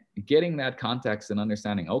 And getting that context and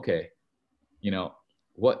understanding, okay, you know,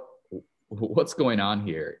 what's going on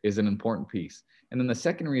here is an important piece. And then the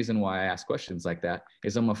second reason why I ask questions like that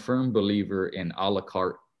is I'm a firm believer in a la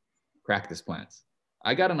carte practice plans.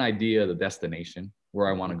 I got an idea of the destination where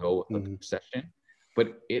I want to go with the session,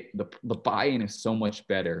 but the buy-in is so much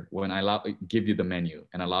better when I give you the menu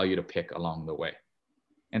and allow you to pick along the way.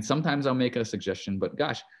 And sometimes I'll make a suggestion, but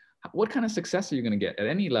gosh, what kind of success are you going to get at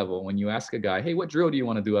any level when you ask a guy, hey, what drill do you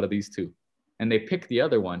want to do out of these two? And they pick the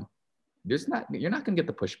other one. You're not going to get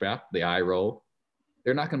the pushback, the eye roll.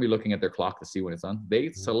 They're not going to be looking at their clock to see when it's on.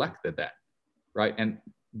 They selected that, right? And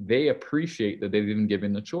they appreciate that they've even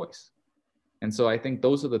given the choice. And so I think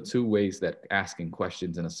those are the two ways that asking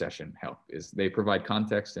questions in a session help, is they provide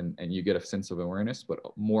context and you get a sense of awareness, but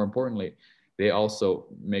more importantly, they also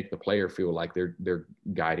make the player feel like they're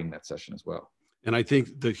guiding that session as well. And I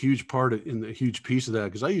think the huge part in the huge piece of that,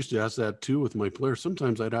 because I used to ask that too with my players.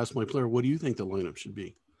 Sometimes I'd ask my player, what do you think the lineup should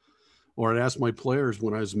be? Or I'd ask my players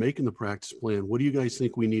when I was making the practice plan, what do you guys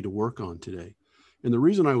think we need to work on today? And the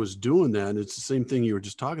reason I was doing that, and it's the same thing you were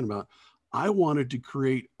just talking about, I wanted to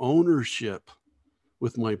create ownership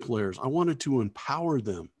with my players. I wanted to empower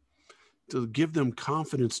them, to give them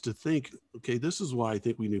confidence to think, okay, this is why I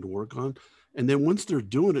think we need to work on. And then once they're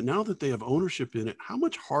doing it, now that they have ownership in it, how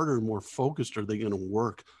much harder and more focused are they going to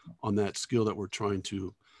work on that skill that we're trying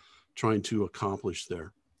to accomplish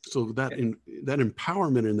there? So that that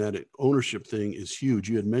empowerment and that ownership thing is huge.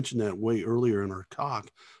 You had mentioned that way earlier in our talk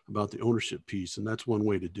about the ownership piece, and that's one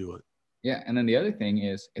way to do it. Yeah, and then the other thing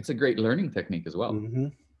is it's a great learning technique as well. Mm-hmm.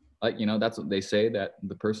 Like, you know, that's what they say, that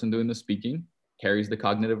the person doing the speaking carries the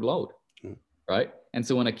cognitive load, right? And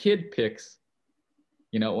so when a kid picks,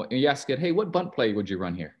 you know, you ask it, hey, what bunt play would you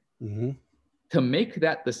run here? Mm-hmm. To make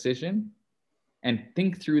that decision and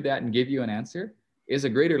think through that and give you an answer is a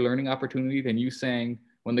greater learning opportunity than you saying,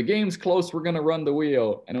 when the game's close, we're going to run the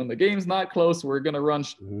wheel. And when the game's not close, we're going to run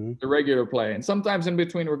the regular play. And sometimes in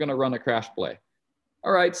between, we're going to run a crash play.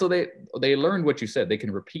 All right. So they learned what you said. They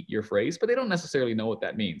can repeat your phrase, but they don't necessarily know what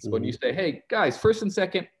that means. When you say, hey, guys, first and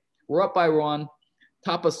second, we're up by 1,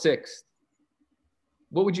 top of 6th.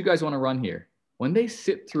 What would you guys want to run here? When they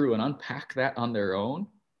sit through and unpack that on their own,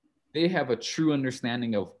 they have a true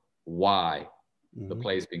understanding of why the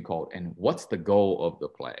play is being called and what's the goal of the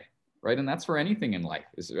play. Right. And that's for anything in life.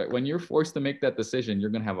 Is when you're forced to make that decision, you're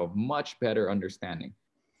going to have a much better understanding.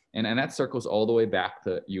 And that circles all the way back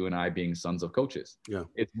to you and I being sons of coaches. Yeah.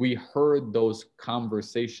 We heard those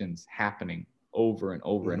conversations happening over and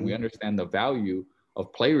over, and we understand the value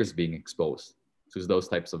of players being exposed to those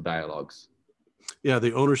types of dialogues. Yeah,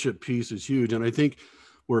 the ownership piece is huge. And I think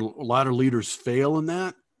where a lot of leaders fail in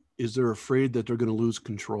that is they're afraid that they're going to lose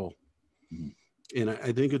control. And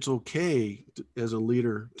I think it's okay as a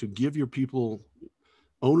leader to give your people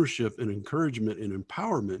ownership and encouragement and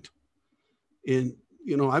empowerment. And,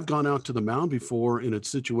 you know, I've gone out to the mound before in a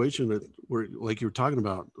situation where, like you were talking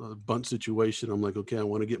about, a bunt situation. I'm like, okay, I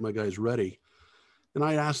want to get my guys ready. And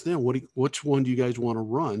I asked them, which one do you guys want to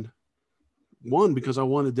run? One, because I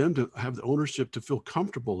wanted them to have the ownership to feel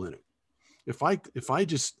comfortable in it. If I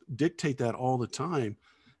just dictate that all the time,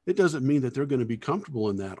 it doesn't mean that they're going to be comfortable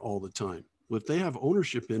in that all the time. But if they have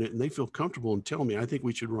ownership in it and they feel comfortable and tell me, I think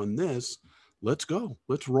we should run this, let's go.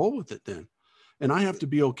 Let's roll with it then. And I have to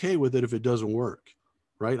be okay with it if it doesn't work,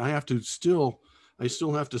 right? I still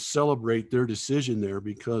have to celebrate their decision there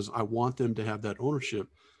because I want them to have that ownership.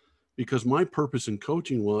 Because my purpose in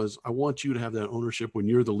coaching was, I want you to have that ownership when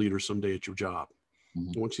you're the leader someday at your job.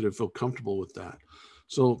 I want you to feel comfortable with that.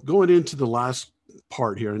 So going into the last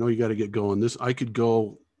part here, I know you got to get going. I could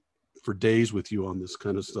go for days with you on this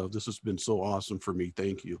kind of stuff. This has been so awesome for me.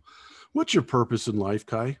 Thank you. What's your purpose in life,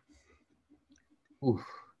 Kai? Ooh,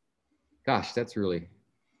 gosh, that's a really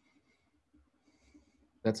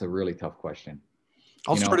tough question.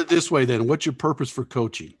 I'll start it this way then. What's your purpose for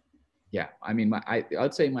coaching? Yeah. I mean,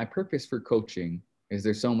 I'd say my purpose for coaching is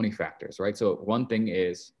there's so many factors, right? So one thing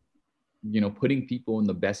is, you know, putting people in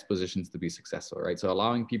the best positions to be successful, right? So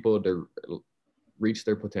allowing people to reach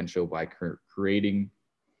their potential by creating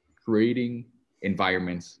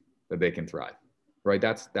environments that they can thrive, right?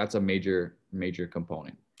 That's a major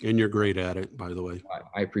component. And you're great at it, by the way.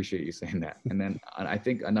 I appreciate you saying that. And then I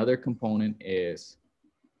think another component is,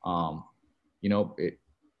 you know,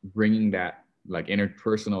 bringing that like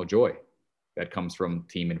interpersonal joy that comes from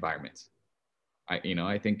team environments,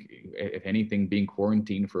 I think if anything, being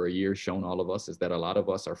quarantined for a year shown all of us is that a lot of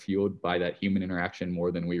us are fueled by that human interaction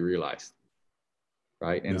more than we realized.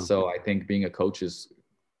 Right. And Yeah. so I think being a coach is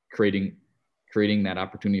creating that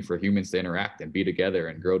opportunity for humans to interact and be together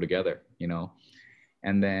and grow together,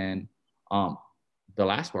 and then the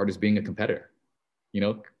last part is being a competitor,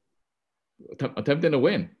 attempting to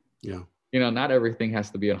win. Yeah. Not everything has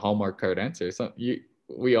to be a Hallmark card answer. So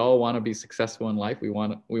we all want to be successful in life. We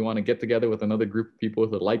want to get together with another group of people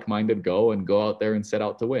with a like-minded goal and go out there and set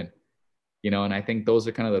out to win. And I think those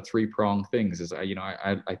are kind of the three-pronged things. Is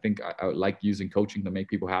I think I like using coaching to make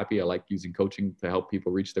people happy. I like using coaching to help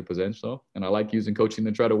people reach their potential, and I like using coaching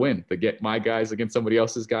to try to win, to get my guys against somebody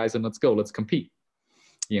else's guys, and let's go, let's compete.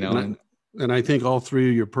 And I think all three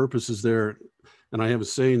of your purposes there. And I have a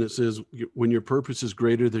saying that says, when your purpose is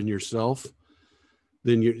greater than yourself,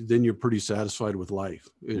 then you're pretty satisfied with life.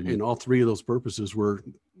 Mm-hmm. And all three of those purposes we're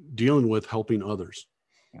dealing with helping others,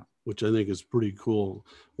 which I think is pretty cool.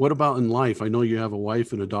 What about in life? I know you have a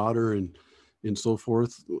wife and a daughter and so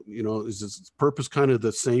forth. Is this purpose kind of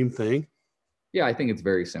the same thing? Yeah, I think it's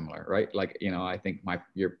very similar, right? Like, I think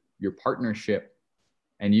your partnership,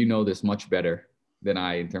 and this much better than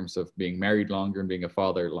I, in terms of being married longer and being a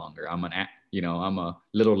father longer. I'm a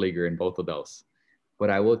little leaguer in both of those.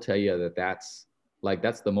 But I will tell you that's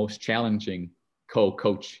the most challenging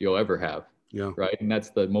co-coach you'll ever have. Yeah. Right. And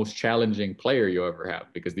that's the most challenging player you'll ever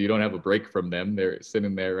have, because you don't have a break from them. They're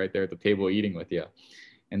sitting there right there at the table eating with you.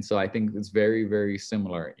 And so I think it's very, very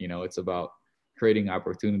similar. It's about creating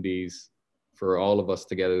opportunities for all of us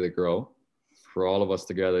together to grow, for all of us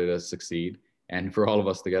together to succeed, and for all of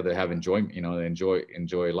us together to have enjoyment,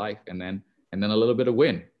 enjoy life. And then a little bit of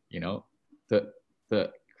win,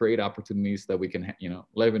 to create opportunities that we can,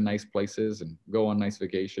 live in nice places and go on nice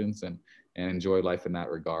vacations and enjoy life in that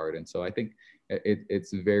regard. And so I think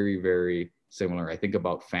it's very, very similar. I think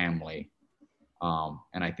about family,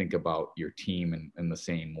 and I think about your team in the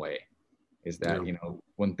same way, is that,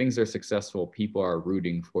 when things are successful, people are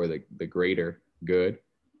rooting for the greater good.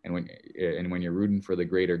 And when you're rooting for the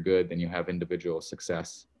greater good, then you have individual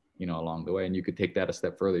success, along the way. And you could take that a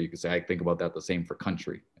step further. You could say, I think about that the same for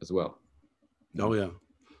country as well. Oh, yeah.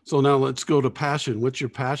 So now let's go to passion. What's your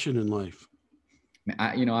passion in life?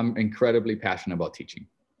 I'm incredibly passionate about teaching.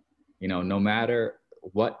 No matter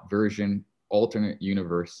what version, alternate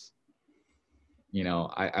universe,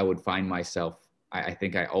 I would find myself, I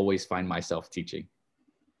think I always find myself teaching.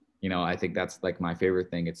 I think that's like my favorite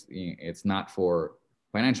thing. It's not for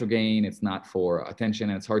financial gain. It's not for attention.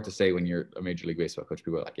 And it's hard to say when you're a Major League Baseball coach.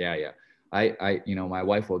 People are like, yeah. My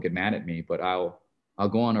wife will get mad at me, but I'll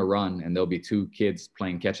go on a run and there'll be two kids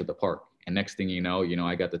playing catch at the park. And next thing you know,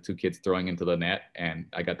 I got the two kids throwing into the net, and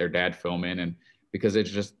I got their dad filming. And because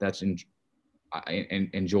that's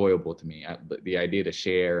enjoyable to me. The idea to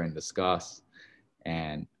share and discuss,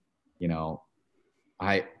 and, no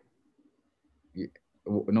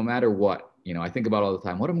matter what, I think about all the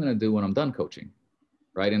time, what I'm going to do when I'm done coaching.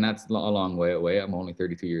 Right. And that's a long way away. I'm only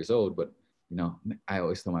 32 years old, but, I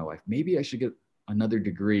always tell my wife, maybe I should get another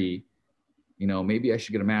degree. Maybe I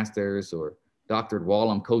should get a master's or doctorate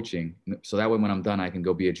while I'm coaching. So that way, when I'm done, I can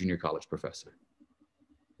go be a junior college professor,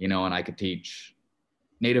 and I could teach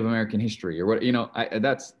Native American history or what,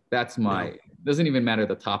 that's my, doesn't even matter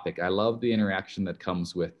the topic. I love the interaction that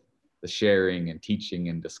comes with the sharing and teaching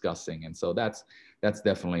and discussing. And so that's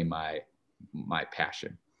definitely my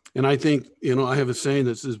passion. And I think, I have a saying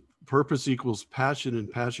that says purpose equals passion and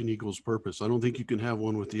passion equals purpose. I don't think you can have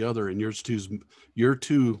one with the other. And your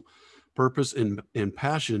two purpose and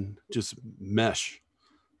passion just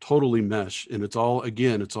totally mesh. And it's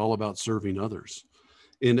all about serving others.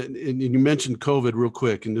 And you mentioned COVID real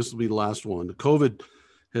quick, and this will be the last one. The COVID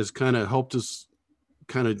has kind of helped us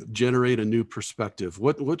kind of generate a new perspective.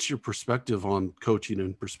 What's your perspective on coaching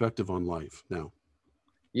and perspective on life now?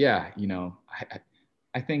 Yeah.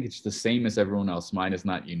 I think it's the same as everyone else. Mine is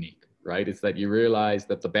not unique, right? It's that you realize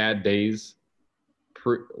that the bad days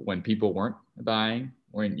when people weren't dying,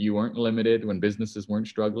 when you weren't limited, when businesses weren't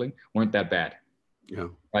struggling, weren't that bad. Yeah.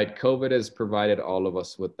 Right. COVID has provided all of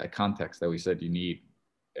us with that context that we said you need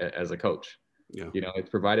as a coach. Yeah. It's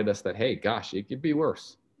provided us that, hey, gosh, it could be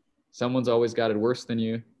worse. Someone's always got it worse than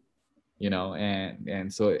you,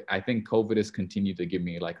 and so I think COVID has continued to give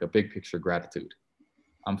me like a big picture gratitude.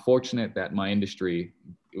 I'm fortunate that my industry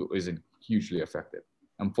isn't hugely affected.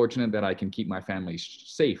 I'm fortunate that I can keep my family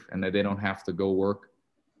safe and that they don't have to go work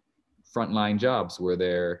frontline jobs where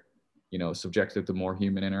they're, subjected to more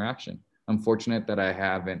human interaction. I'm fortunate that I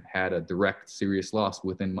haven't had a direct serious loss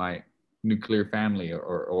within my nuclear family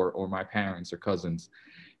or my parents or cousins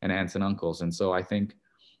and aunts and uncles. And so I think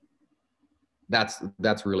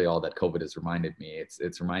that's really all that COVID has reminded me.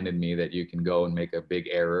 It's reminded me that you can go and make a big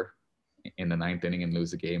error in the ninth inning and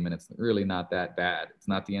lose a game, and it's really not that bad. It's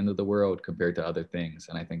not the end of the world compared to other things.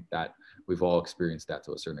 And I think that we've all experienced that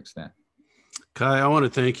to a certain extent. Kai, I want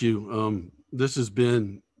to thank you. This has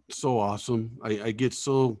been so awesome. I get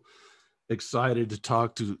so excited to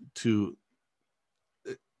talk to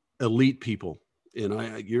elite people.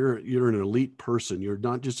 And you're an elite person. You're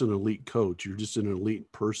not just an elite coach. You're just an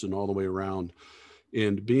elite person all the way around.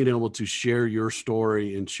 And being able to share your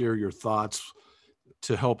story and share your thoughts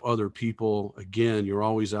to help other people. Again, you're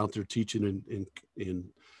always out there teaching and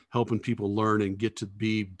helping people learn and get to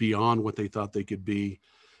be beyond what they thought they could be.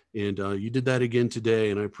 And you did that again today,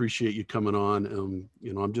 and I appreciate you coming on.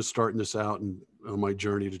 I'm just starting this out and on my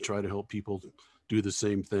journey to try to help people do the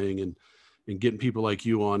same thing. And getting people like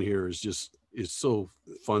you on here is so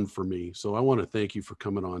fun for me. So I want to thank you for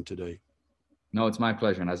coming on today. No, it's my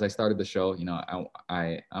pleasure. And as I started the show,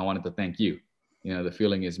 I wanted to thank you. The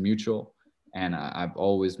feeling is mutual. And I've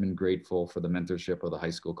always been grateful for the mentorship of the high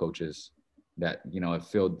school coaches that, have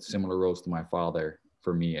filled similar roles to my father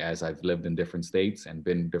for me as I've lived in different states and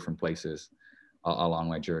been different places along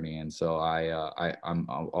my journey. And so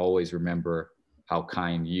I'll always remember how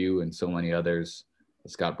kind you and so many others,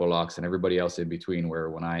 Scott Bullocks and everybody else in between, were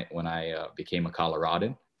when I became a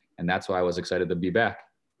Coloradan. And that's why I was excited to be back.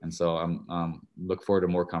 And so I'm look forward to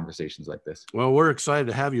more conversations like this. Well, we're excited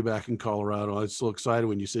to have you back in Colorado. I was so excited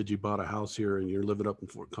when you said you bought a house here and you're living up in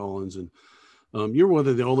Fort Collins. And you're one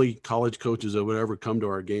of the only college coaches that would ever come to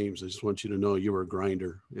our games. I just want you to know you were a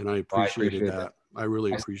grinder, and I appreciated that. I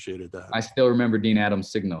really appreciated that. I still remember Dean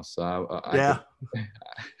Adams' signals. So yeah.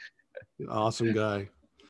 Awesome guy.